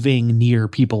living near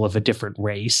people of a different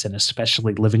race, and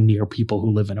especially living near people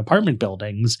who live in apartment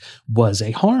buildings, was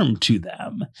a harm to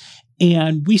them.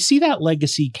 And we see that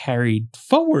legacy carried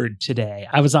forward today.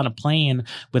 I was on a plane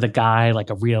with a guy,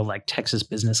 a real Texas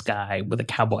business guy with a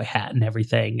cowboy hat and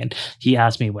everything. And he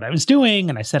asked me what I was doing.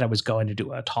 And I said I was going to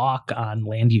do a talk on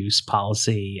land use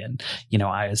policy. And,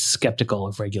 I was skeptical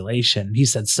of regulation. He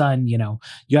said, son, you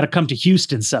got to come to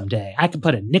Houston someday. I could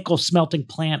put a nickel smelting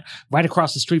plant right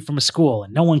across the street from a school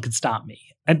and no one could stop me.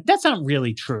 And that's not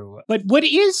really true. But what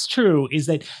is true is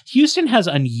that Houston has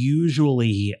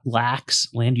unusually lax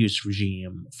land use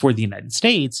regime for the United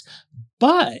States,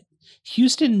 but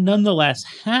Houston nonetheless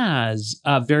has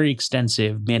very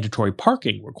extensive mandatory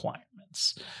parking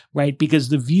requirements, right? Because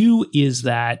the view is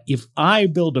that if I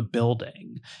build a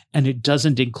building and it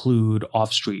doesn't include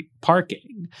off-street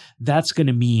parking, that's going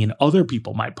to mean other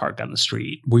people might park on the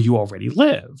street where you already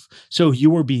live. So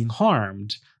you are being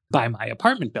harmed by my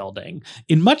apartment building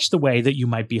in much the way that you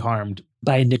might be harmed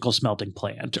by a nickel smelting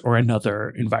plant or another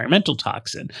environmental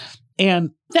toxin. And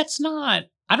that's not,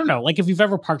 I don't know, if you've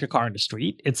ever parked a car in the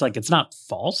street, it's not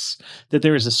false that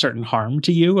there is a certain harm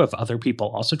to you of other people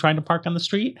also trying to park on the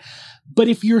street. But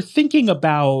if you're thinking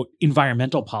about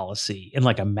environmental policy in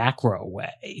a macro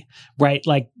way, right?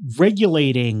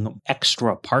 Regulating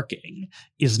extra parking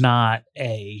is not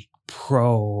a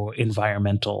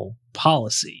pro-environmental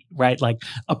policy, right?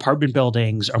 Apartment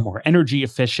buildings are more energy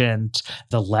efficient.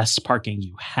 The less parking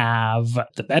you have,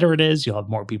 the better it is. You'll have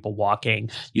more people walking,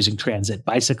 using transit,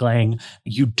 bicycling.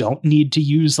 You don't need to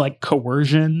use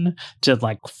coercion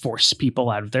to force people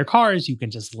out of their cars. You can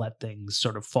just let things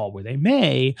sort of fall where they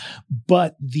may.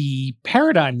 But the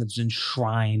paradigm that's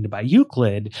enshrined by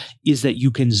Euclid is that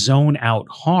you can zone out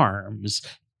harms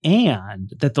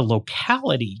and that the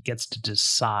locality gets to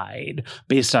decide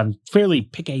based on fairly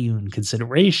picayune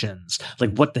considerations,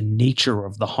 what the nature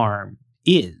of the harm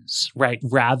is, right?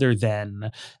 Rather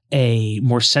than a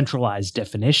more centralized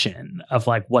definition of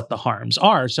what the harms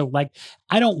are. So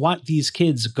I don't want these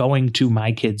kids going to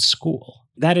my kid's school.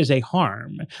 That is a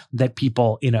harm that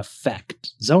people in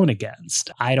effect zone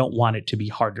against. I don't want it to be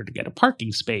harder to get a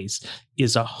parking space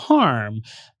is a harm.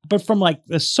 But from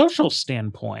the social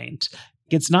standpoint,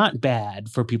 it's not bad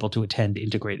for people to attend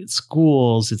integrated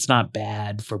schools. It's not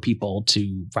bad for people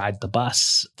to ride the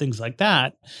bus, things like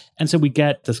that. And so we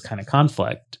get this kind of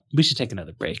conflict. We should take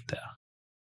another break, though.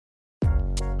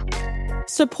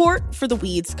 Support for The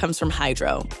Weeds comes from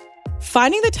Hydro.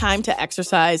 Finding the time to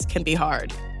exercise can be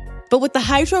hard. But with the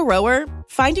Hydro Rower,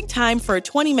 finding time for a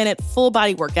 20-minute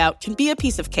full-body workout can be a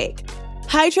piece of cake.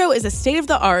 Hydro is a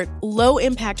state-of-the-art,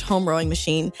 low-impact home rowing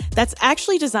machine that's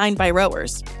actually designed by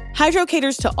rowers. Hydro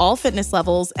caters to all fitness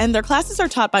levels, and their classes are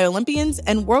taught by Olympians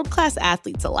and world-class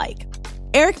athletes alike.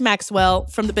 Eric Maxwell,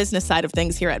 from the business side of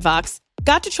things here at Vox,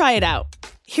 got to try it out.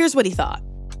 Here's what he thought.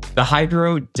 The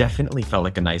Hydro definitely felt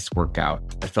like a nice workout.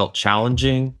 It felt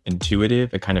challenging,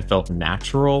 intuitive, it kind of felt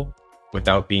natural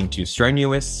without being too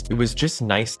strenuous. It was just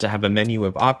nice to have a menu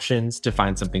of options, to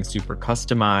find something super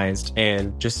customized,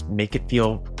 and just make it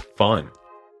feel fun.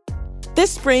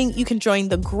 This spring, you can join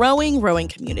the growing rowing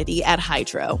community at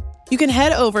Hydro. You can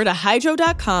head over to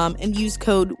hydro.com and use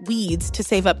code WEEDS to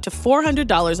save up to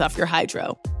 $400 off your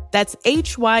Hydro. That's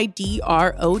HYDROW.com,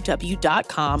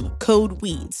 code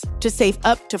WEEDS, to save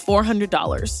up to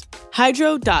 $400.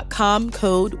 Hydro.com,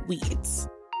 code WEEDS.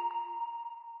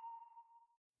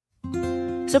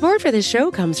 Support for this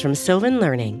show comes from Sylvan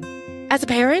Learning. As a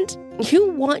parent, you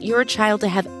want your child to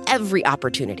have every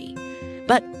opportunity,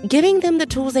 but giving them the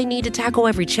tools they need to tackle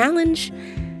every challenge,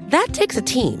 that takes a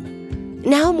team.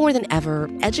 Now more than ever,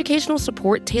 educational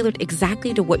support tailored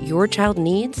exactly to what your child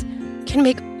needs can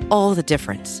make all the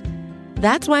difference.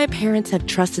 That's why parents have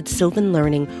trusted Sylvan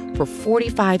Learning for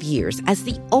 45 years as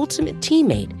the ultimate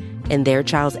teammate in their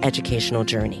child's educational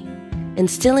journey,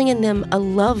 instilling in them a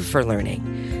love for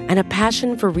learning and a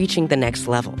passion for reaching the next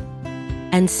level.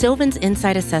 And Sylvan's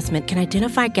Insight Assessment can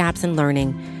identify gaps in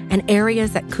learning and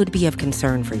areas that could be of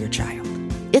concern for your child.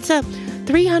 It's a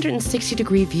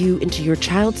 360-degree view into your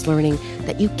child's learning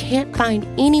that you can't find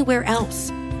anywhere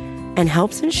else, and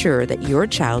helps ensure that your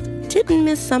child didn't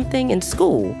miss something in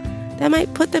school that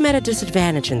might put them at a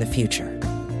disadvantage in the future.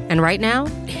 And right now,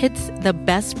 it's the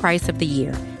best price of the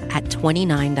year at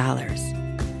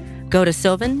 $29. Go to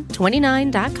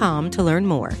sylvan29.com to learn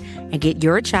more and get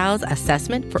your child's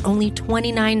assessment for only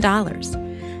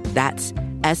 $29. That's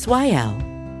SYLVAN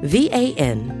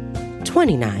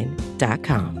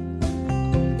 29.com.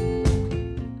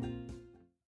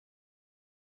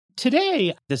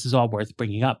 Today, this is all worth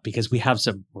bringing up because we have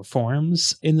some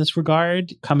reforms in this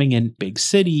regard coming in big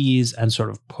cities and sort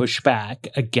of pushback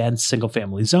against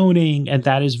single-family zoning. And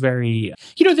that is very,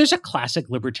 there's a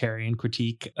classic libertarian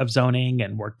critique of zoning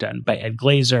and work done by Ed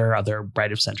Glazer, other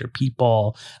right-of-center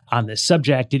people on this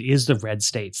subject. It is the red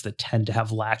states that tend to have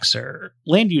laxer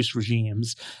land use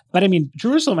regimes. But I mean,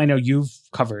 Jerusalem, I know you've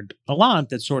covered a lot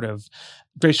that sort of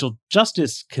racial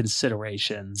justice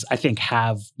considerations, I think,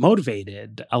 have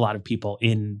motivated a lot of people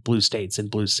in blue states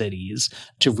and blue cities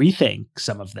to rethink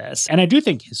some of this. And I do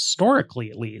think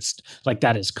historically, at least, like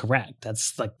that is correct.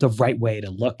 That's like the right way to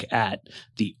look at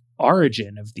the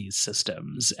origin of these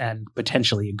systems and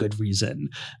potentially a good reason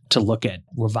to look at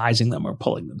revising them or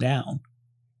pulling them down.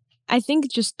 I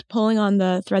think just pulling on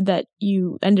the thread that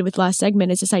you ended with last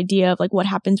segment is this idea of like what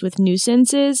happens with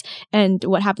nuisances and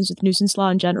what happens with nuisance law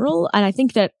in general. And I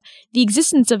think that the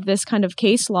existence of this kind of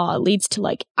case law leads to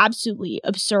like absolutely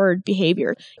absurd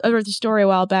behavior. I wrote the story a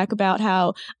while back about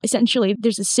how essentially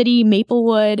there's a city,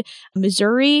 Maplewood,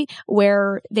 Missouri,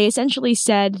 where they essentially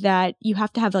said that you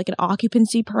have to have like an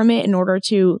occupancy permit in order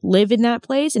to live in that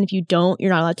place. And if you don't,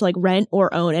 you're not allowed to like rent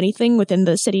or own anything within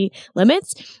the city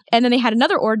limits. And then they had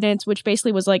another ordinance, which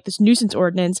basically was like this nuisance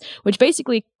ordinance, which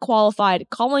basically qualified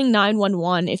calling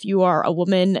 911 if you are a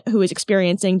woman who is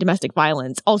experiencing domestic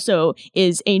violence also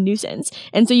is a nuisance.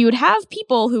 And so you would have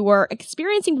people who were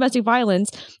experiencing domestic violence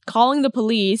calling the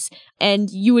police, and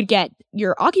you would get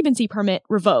your occupancy permit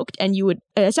revoked, and you would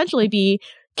essentially be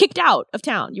kicked out of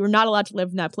town. You were not allowed to live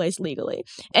in that place legally.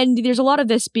 And there's a lot of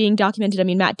this being documented. I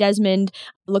mean, Matt Desmond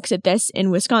looks at this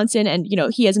in Wisconsin, and,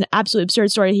 he has an absolutely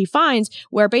absurd story he finds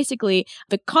where basically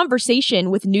the conversation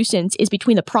with nuisance is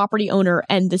between the property owner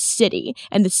and the city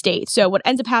and the state. So what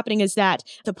ends up happening is that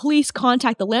the police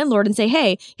contact the landlord and say,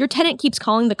 hey, your tenant keeps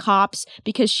calling the cops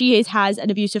because she has an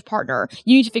abusive partner.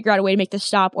 You need to figure out a way to make this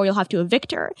stop or you'll have to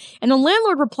evict her. And the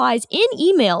landlord replies in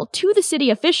email to the city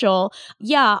official,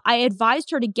 yeah, I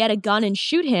advised her to get a gun and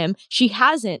shoot him. She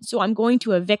hasn't, so I'm going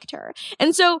to evict her.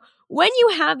 And so when you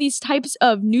have these types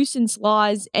of nuisance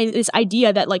laws and this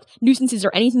idea that like nuisances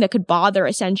are anything that could bother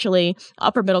essentially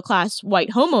upper middle class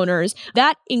white homeowners,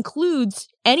 that includes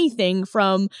anything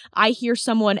from I hear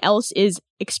someone else is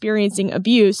experiencing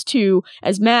abuse to,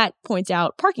 as Matt points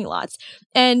out, parking lots.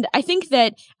 And I think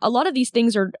that a lot of these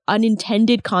things are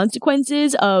unintended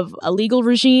consequences of a legal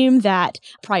regime that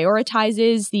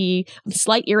prioritizes the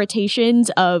slight irritations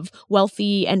of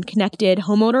wealthy and connected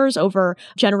homeowners over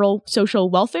general social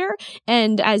welfare.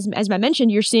 And as Matt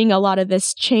mentioned, you're seeing a lot of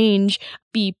this change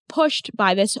be pushed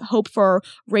by this hope for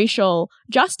racial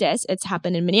justice. It's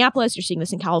happened in Minneapolis. You're seeing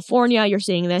this in California. You're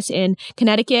seeing this in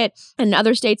Connecticut and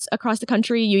other states across the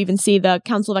country. You even see the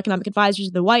Council of Economic Advisors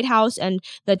of the White House and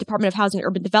the Department of Housing and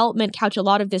Urban Development couch a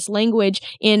lot of this language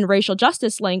in racial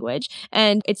justice language.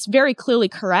 And it's very clearly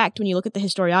correct when you look at the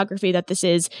historiography that this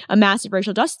is a massive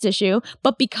racial justice issue.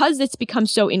 But because it's become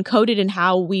so encoded in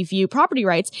how we view property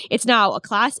rights, it's now a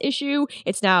class issue.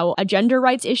 It's now a gender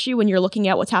rights issue when you're looking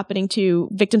at what's happening to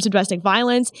victims of domestic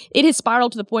violence. It has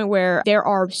spiraled to the point where there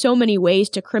are so many ways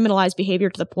to criminalize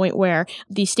behavior to the point where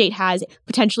the state has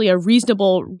potentially a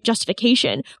reasonable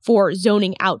justification for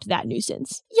zoning out that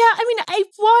nuisance. Yeah, I mean, I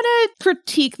want to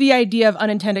critique the idea of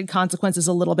unintended consequences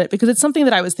a little bit because it's something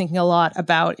that I was thinking a lot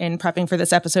about in prepping for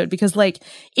this episode. Because, like,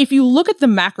 if you look at the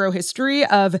macro history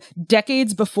of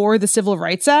decades before the Civil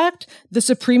Rights Act, the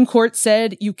Supreme Court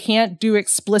said you can't do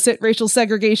explicit racial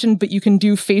segregation, but you can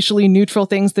do facially neutral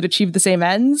things that achieve the same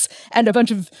ends. And a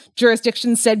bunch of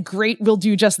jurisdictions said, great, we'll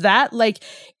do just that. Like,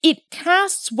 it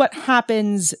casts what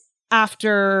happens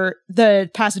after the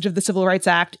passage of the Civil Rights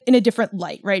Act in a different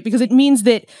light, right? Because it means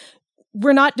that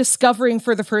we're not discovering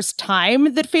for the first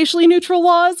time that facially neutral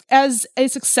laws as a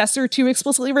successor to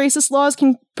explicitly racist laws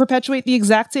can perpetuate the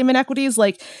exact same inequities.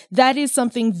 Like, that is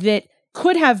something that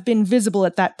could have been visible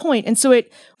at that point. And so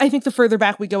I think the further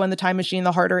back we go in the time machine,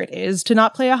 the harder it is to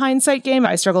not play a hindsight game.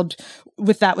 I struggled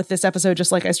with that with this episode,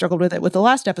 just like I struggled with it with the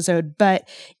last episode. But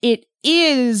it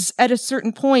is at a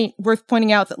certain point worth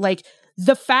pointing out that, like,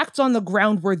 the facts on the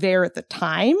ground were there at the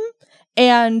time.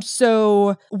 And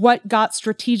so what got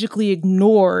strategically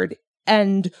ignored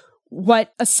and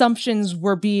what assumptions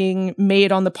were being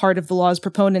made on the part of the law's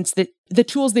proponents that the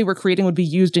tools they were creating would be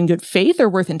used in good faith are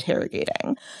worth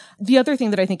interrogating. The other thing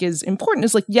that I think is important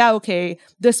is, like, yeah, okay,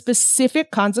 the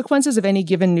specific consequences of any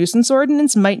given nuisance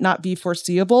ordinance might not be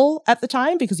foreseeable at the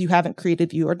time because you haven't created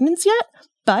the ordinance yet,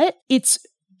 but it's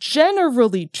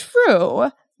generally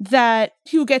true that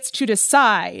who gets to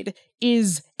decide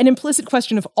is an implicit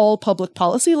question of all public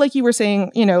policy, like you were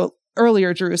saying,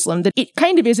 earlier, Jerusalem, that it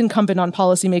kind of is incumbent on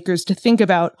policymakers to think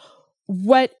about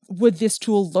what would this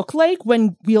tool look like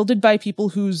when wielded by people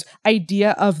whose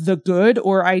idea of the good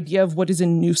or idea of what is a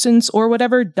nuisance or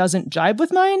whatever doesn't jibe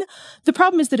with mine. The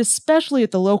problem is that, especially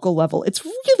at the local level, it's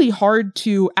really hard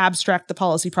to abstract the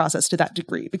policy process to that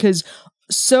degree because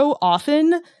so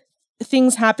often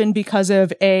things happen because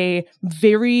of a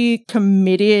very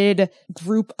committed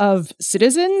group of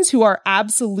citizens who are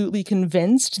absolutely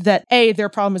convinced that A, their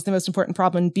problem is the most important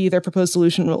problem, and B, their proposed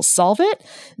solution will solve it.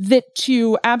 That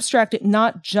to abstract it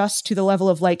not just to the level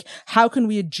of, like, how can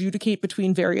we adjudicate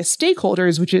between various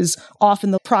stakeholders, which is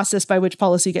often the process by which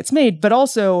policy gets made, but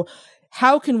also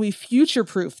how can we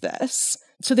future-proof this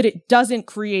so that it doesn't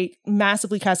create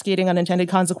massively cascading unintended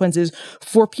consequences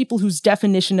for people whose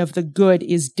definition of the good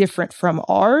is different from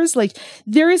ours. Like,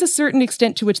 there is a certain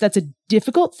extent to which that's a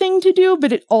difficult thing to do,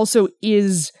 but it also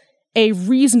is a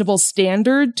reasonable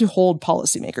standard to hold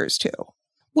policymakers to.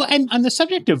 Well, and on the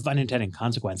subject of unintended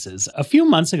consequences, a few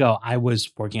months ago, I was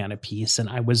working on a piece and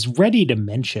I was ready to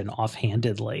mention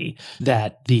offhandedly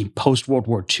that the post-World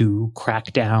War II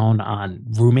crackdown on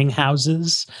rooming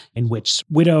houses in which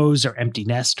widows or empty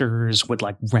nesters would,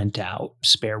 like, rent out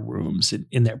spare rooms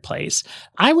in their place.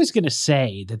 I was going to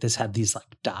say that this had these,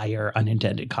 like, dire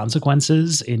unintended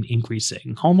consequences in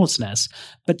increasing homelessness,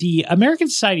 but the American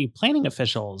Society of Planning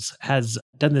officials has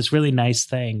done this really nice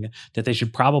thing that they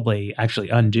should probably actually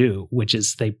undo, which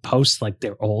is they post, like,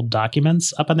 their old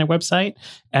documents up on their website,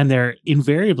 and they're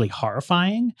invariably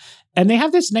horrifying. And they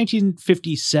have this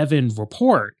 1957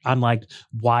 report on, like,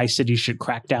 why cities should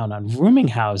crack down on rooming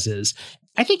houses.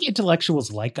 I think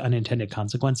intellectuals like unintended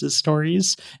consequences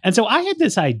stories. And so I had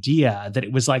this idea that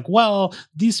it was like, well,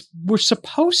 these were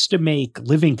supposed to make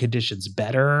living conditions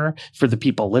better for the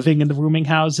people living in the rooming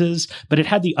houses, but it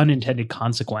had the unintended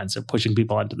consequence of pushing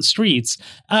people onto the streets.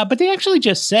 But they actually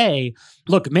just say,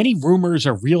 look, many roomers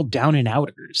are real down and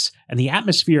outers, and the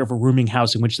atmosphere of a rooming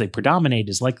house in which they predominate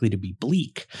is likely to be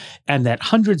bleak, and that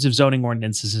hundreds of zoning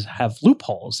ordinances have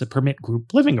loopholes that permit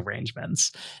group living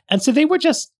arrangements. And so they were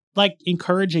just, like,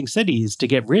 encouraging cities to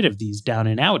get rid of these down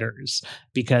and outers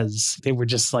because they were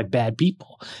just, like, bad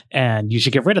people and you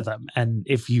should get rid of them. And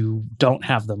if you don't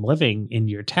have them living in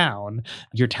your town's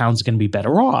going to be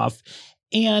better off.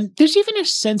 And there's even a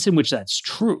sense in which that's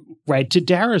true, right? To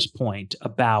Dara's point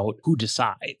about who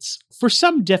decides. For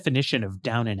some definition of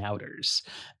down and outers,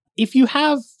 if you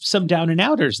have some down and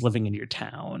outers living in your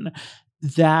town,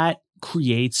 that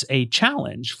creates a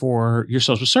challenge for your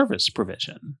social service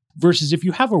provision. Versus if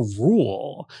you have a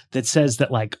rule that says that,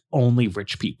 like, only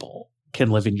rich people can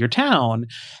live in your town,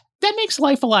 that makes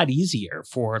life a lot easier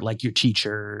for, like, your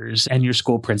teachers and your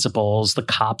school principals. The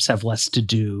cops have less to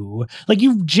do. Like,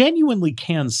 you genuinely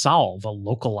can solve a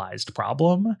localized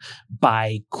problem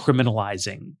by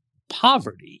criminalizing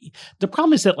poverty. The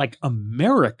problem is that, like,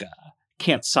 America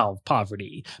can't solve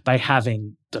poverty by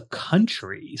having the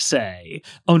country say,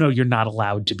 oh no, you're not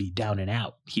allowed to be down and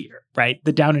out here, right?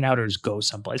 The down and outers go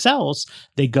someplace else.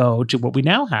 They go to what we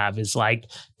now have is, like,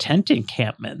 tent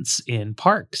encampments in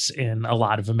parks in a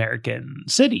lot of American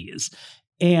cities.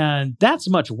 And that's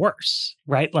much worse,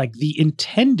 right? Like, the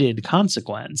intended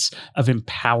consequence of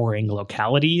empowering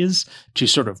localities to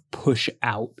sort of push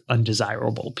out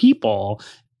undesirable people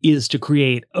is to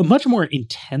create a much more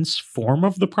intense form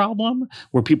of the problem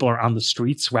where people are on the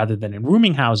streets rather than in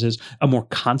rooming houses, a more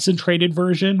concentrated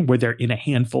version where they're in a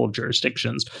handful of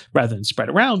jurisdictions rather than spread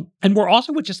around. And we're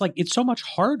also just, like, it's so much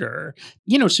harder,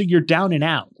 so you're down and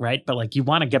out, right? But, like, you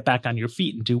want to get back on your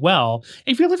feet and do well.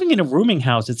 If you're living in a rooming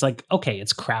house, it's like, okay,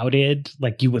 it's crowded.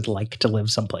 Like, you would like to live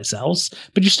someplace else,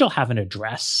 but you still have an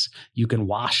address. You can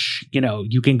wash,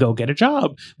 you can go get a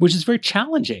job, which is very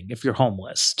challenging if you're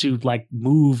homeless to, like,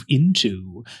 move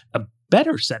into a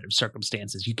better set of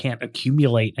circumstances. You can't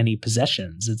accumulate any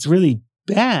possessions. It's really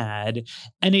bad.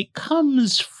 And it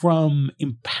comes from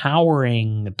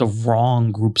empowering the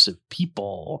wrong groups of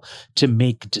people to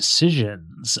make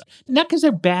decisions, not because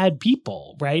they're bad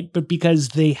people, right? But because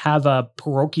they have a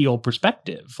parochial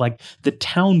perspective. Like the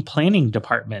town planning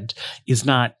department is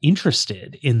not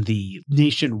interested in the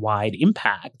nationwide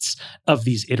impacts of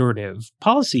these iterative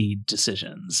policy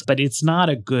decisions, but it's not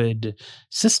a good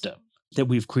system that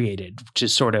we've created to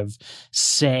sort of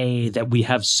say that we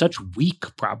have such weak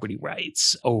property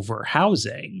rights over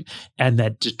housing and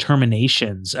that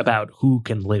determinations about who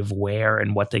can live where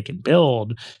and what they can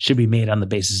build should be made on the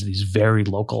basis of these very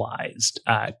localized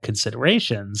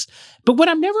considerations. But what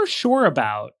I'm never sure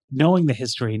about, knowing the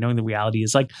history, knowing the reality,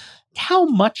 is like, how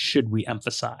much should we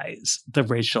emphasize the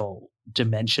racial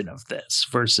dimension of this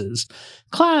versus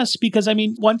class? Because I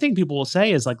mean, one thing people will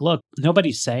say is like, look,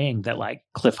 nobody's saying that like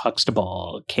Cliff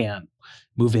Huxtable can't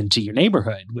move into your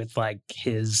neighborhood with like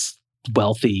his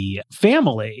wealthy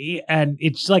family. And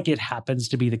it's like, it happens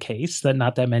to be the case that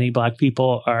not that many Black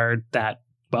people are that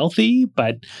wealthy,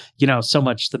 but you know, so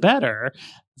much the better,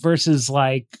 versus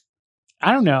like,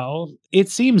 I don't know, it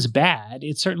seems bad.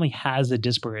 It certainly has a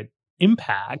disparate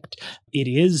impact. It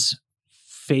is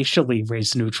facially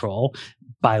race neutral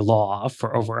by law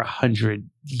for over 100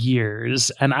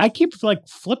 years. And I keep like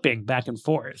flipping back and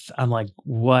forth on like,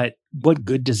 what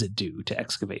good does it do to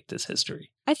excavate this history?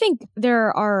 I think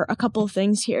there are a couple of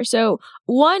things here. So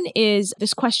one is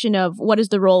this question of what is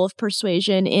the role of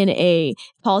persuasion in a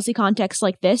policy context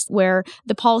like this, where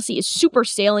the policy is super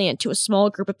salient to a small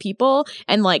group of people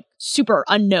and like super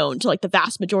unknown to like the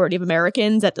vast majority of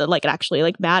Americans, that like it actually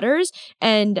like matters.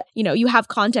 And, you know, you have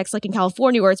contexts like in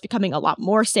California where it's becoming a lot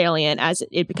more salient as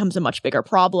it becomes a much bigger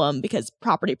problem because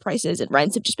property prices and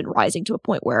rents have just been rising to a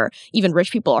point where even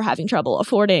rich people are having trouble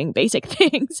affording basic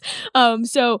things.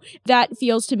 So that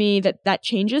feels to me that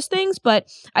changes things. But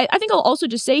I think I'll also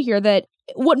just say here that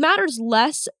what matters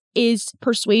less is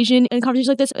persuasion in conversations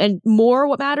like this, and more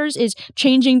what matters is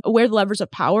changing where the levers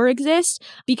of power exist.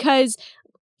 Because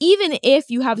even if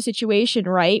you have a situation,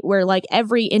 right, where like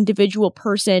every individual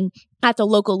person at the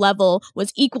local level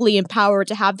was equally empowered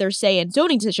to have their say in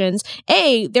zoning decisions,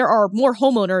 there are more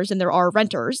homeowners than there are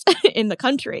renters in the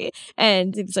country.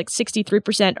 And it's like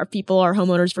 63% of people are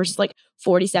homeowners versus like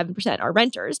 47% are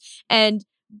renters. And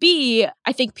B,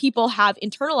 I think people have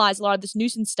internalized a lot of this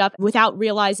nuisance stuff without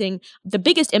realizing the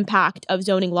biggest impact of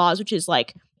zoning laws, which is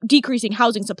like decreasing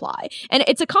housing supply. And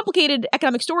it's a complicated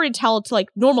economic story to tell to like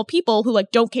normal people who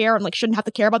like don't care and like shouldn't have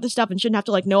to care about this stuff and shouldn't have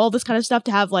to like know all this kind of stuff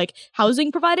to have like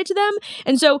housing provided to them.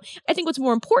 And so I think what's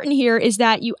more important here is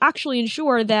that you actually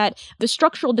ensure that the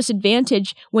structural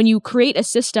disadvantage when you create a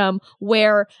system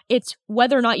where it's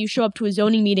whether or not you show up to a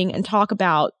zoning meeting and talk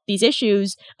about these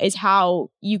issues is how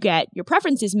you get your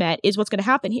preferences met is what's going to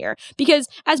happen here. Because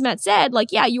as Matt said,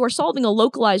 like, yeah, you are solving a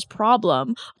localized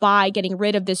problem by getting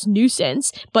rid of this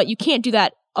nuisance, but you can't do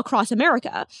that across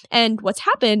America. And what's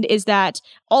happened is that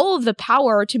all of the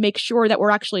power to make sure that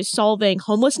we're actually solving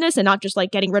homelessness and not just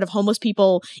like getting rid of homeless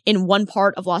people in one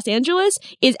part of Los Angeles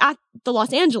is at the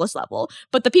Los Angeles level.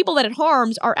 But the people that it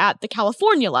harms are at the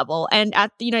California level and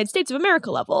at the United States of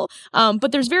America level.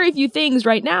 But there's very few things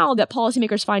right now that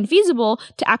policymakers find feasible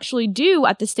to actually do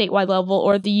at the statewide level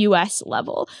or the US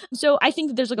level. So I think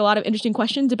that there's like a lot of interesting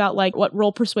questions about like what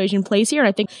role persuasion plays here. And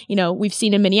I think, you know, we've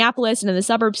seen in Minneapolis and in the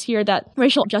suburbs here that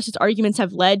racial justice arguments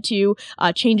have led to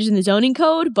changes in the zoning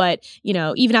code. But, you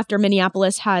know, even after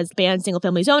Minneapolis has banned single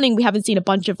family zoning, we haven't seen a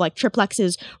bunch of like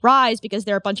triplexes rise because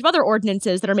there are a bunch of other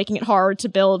ordinances that are making it hard to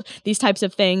build these types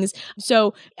of things.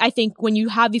 So I think when you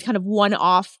have these kind of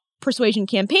one-off persuasion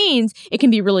campaigns, it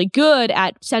can be really good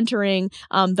at centering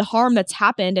the harm that's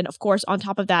happened. And of course, on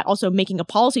top of that, also making a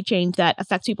policy change that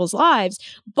affects people's lives.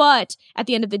 But at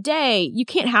the end of the day, you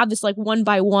can't have this like one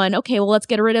by one, okay, well, let's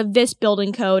get rid of this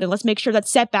building code and let's make sure that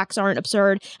setbacks aren't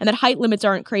absurd and that height limits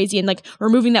aren't crazy. And like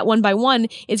removing that one by one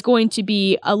is going to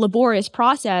be a laborious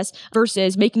process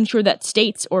versus making sure that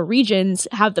states or regions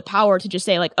have the power to just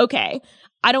say like, okay,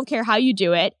 I don't care how you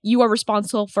do it. You are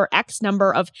responsible for X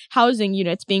number of housing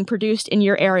units being produced in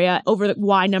your area over the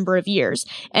Y number of years.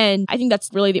 And I think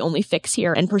that's really the only fix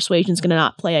here. And persuasion is going to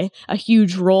not play a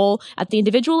huge role at the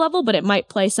individual level, but it might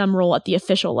play some role at the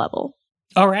official level.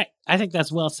 All right. I think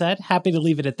that's well said. Happy to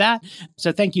leave it at that.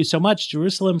 So thank you so much,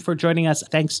 Jerusalem, for joining us.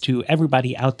 Thanks to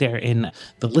everybody out there in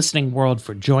the listening world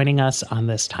for joining us on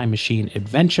this time machine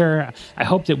adventure. I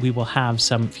hope that we will have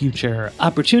some future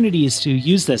opportunities to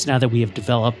use this now that we have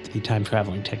developed the time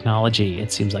traveling technology.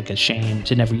 It seems like a shame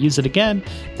to never use it again.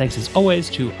 Thanks as always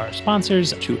to our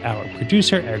sponsors, to our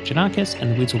producer, Eric Janakis,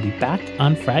 and the Weeds will be back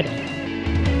on Friday.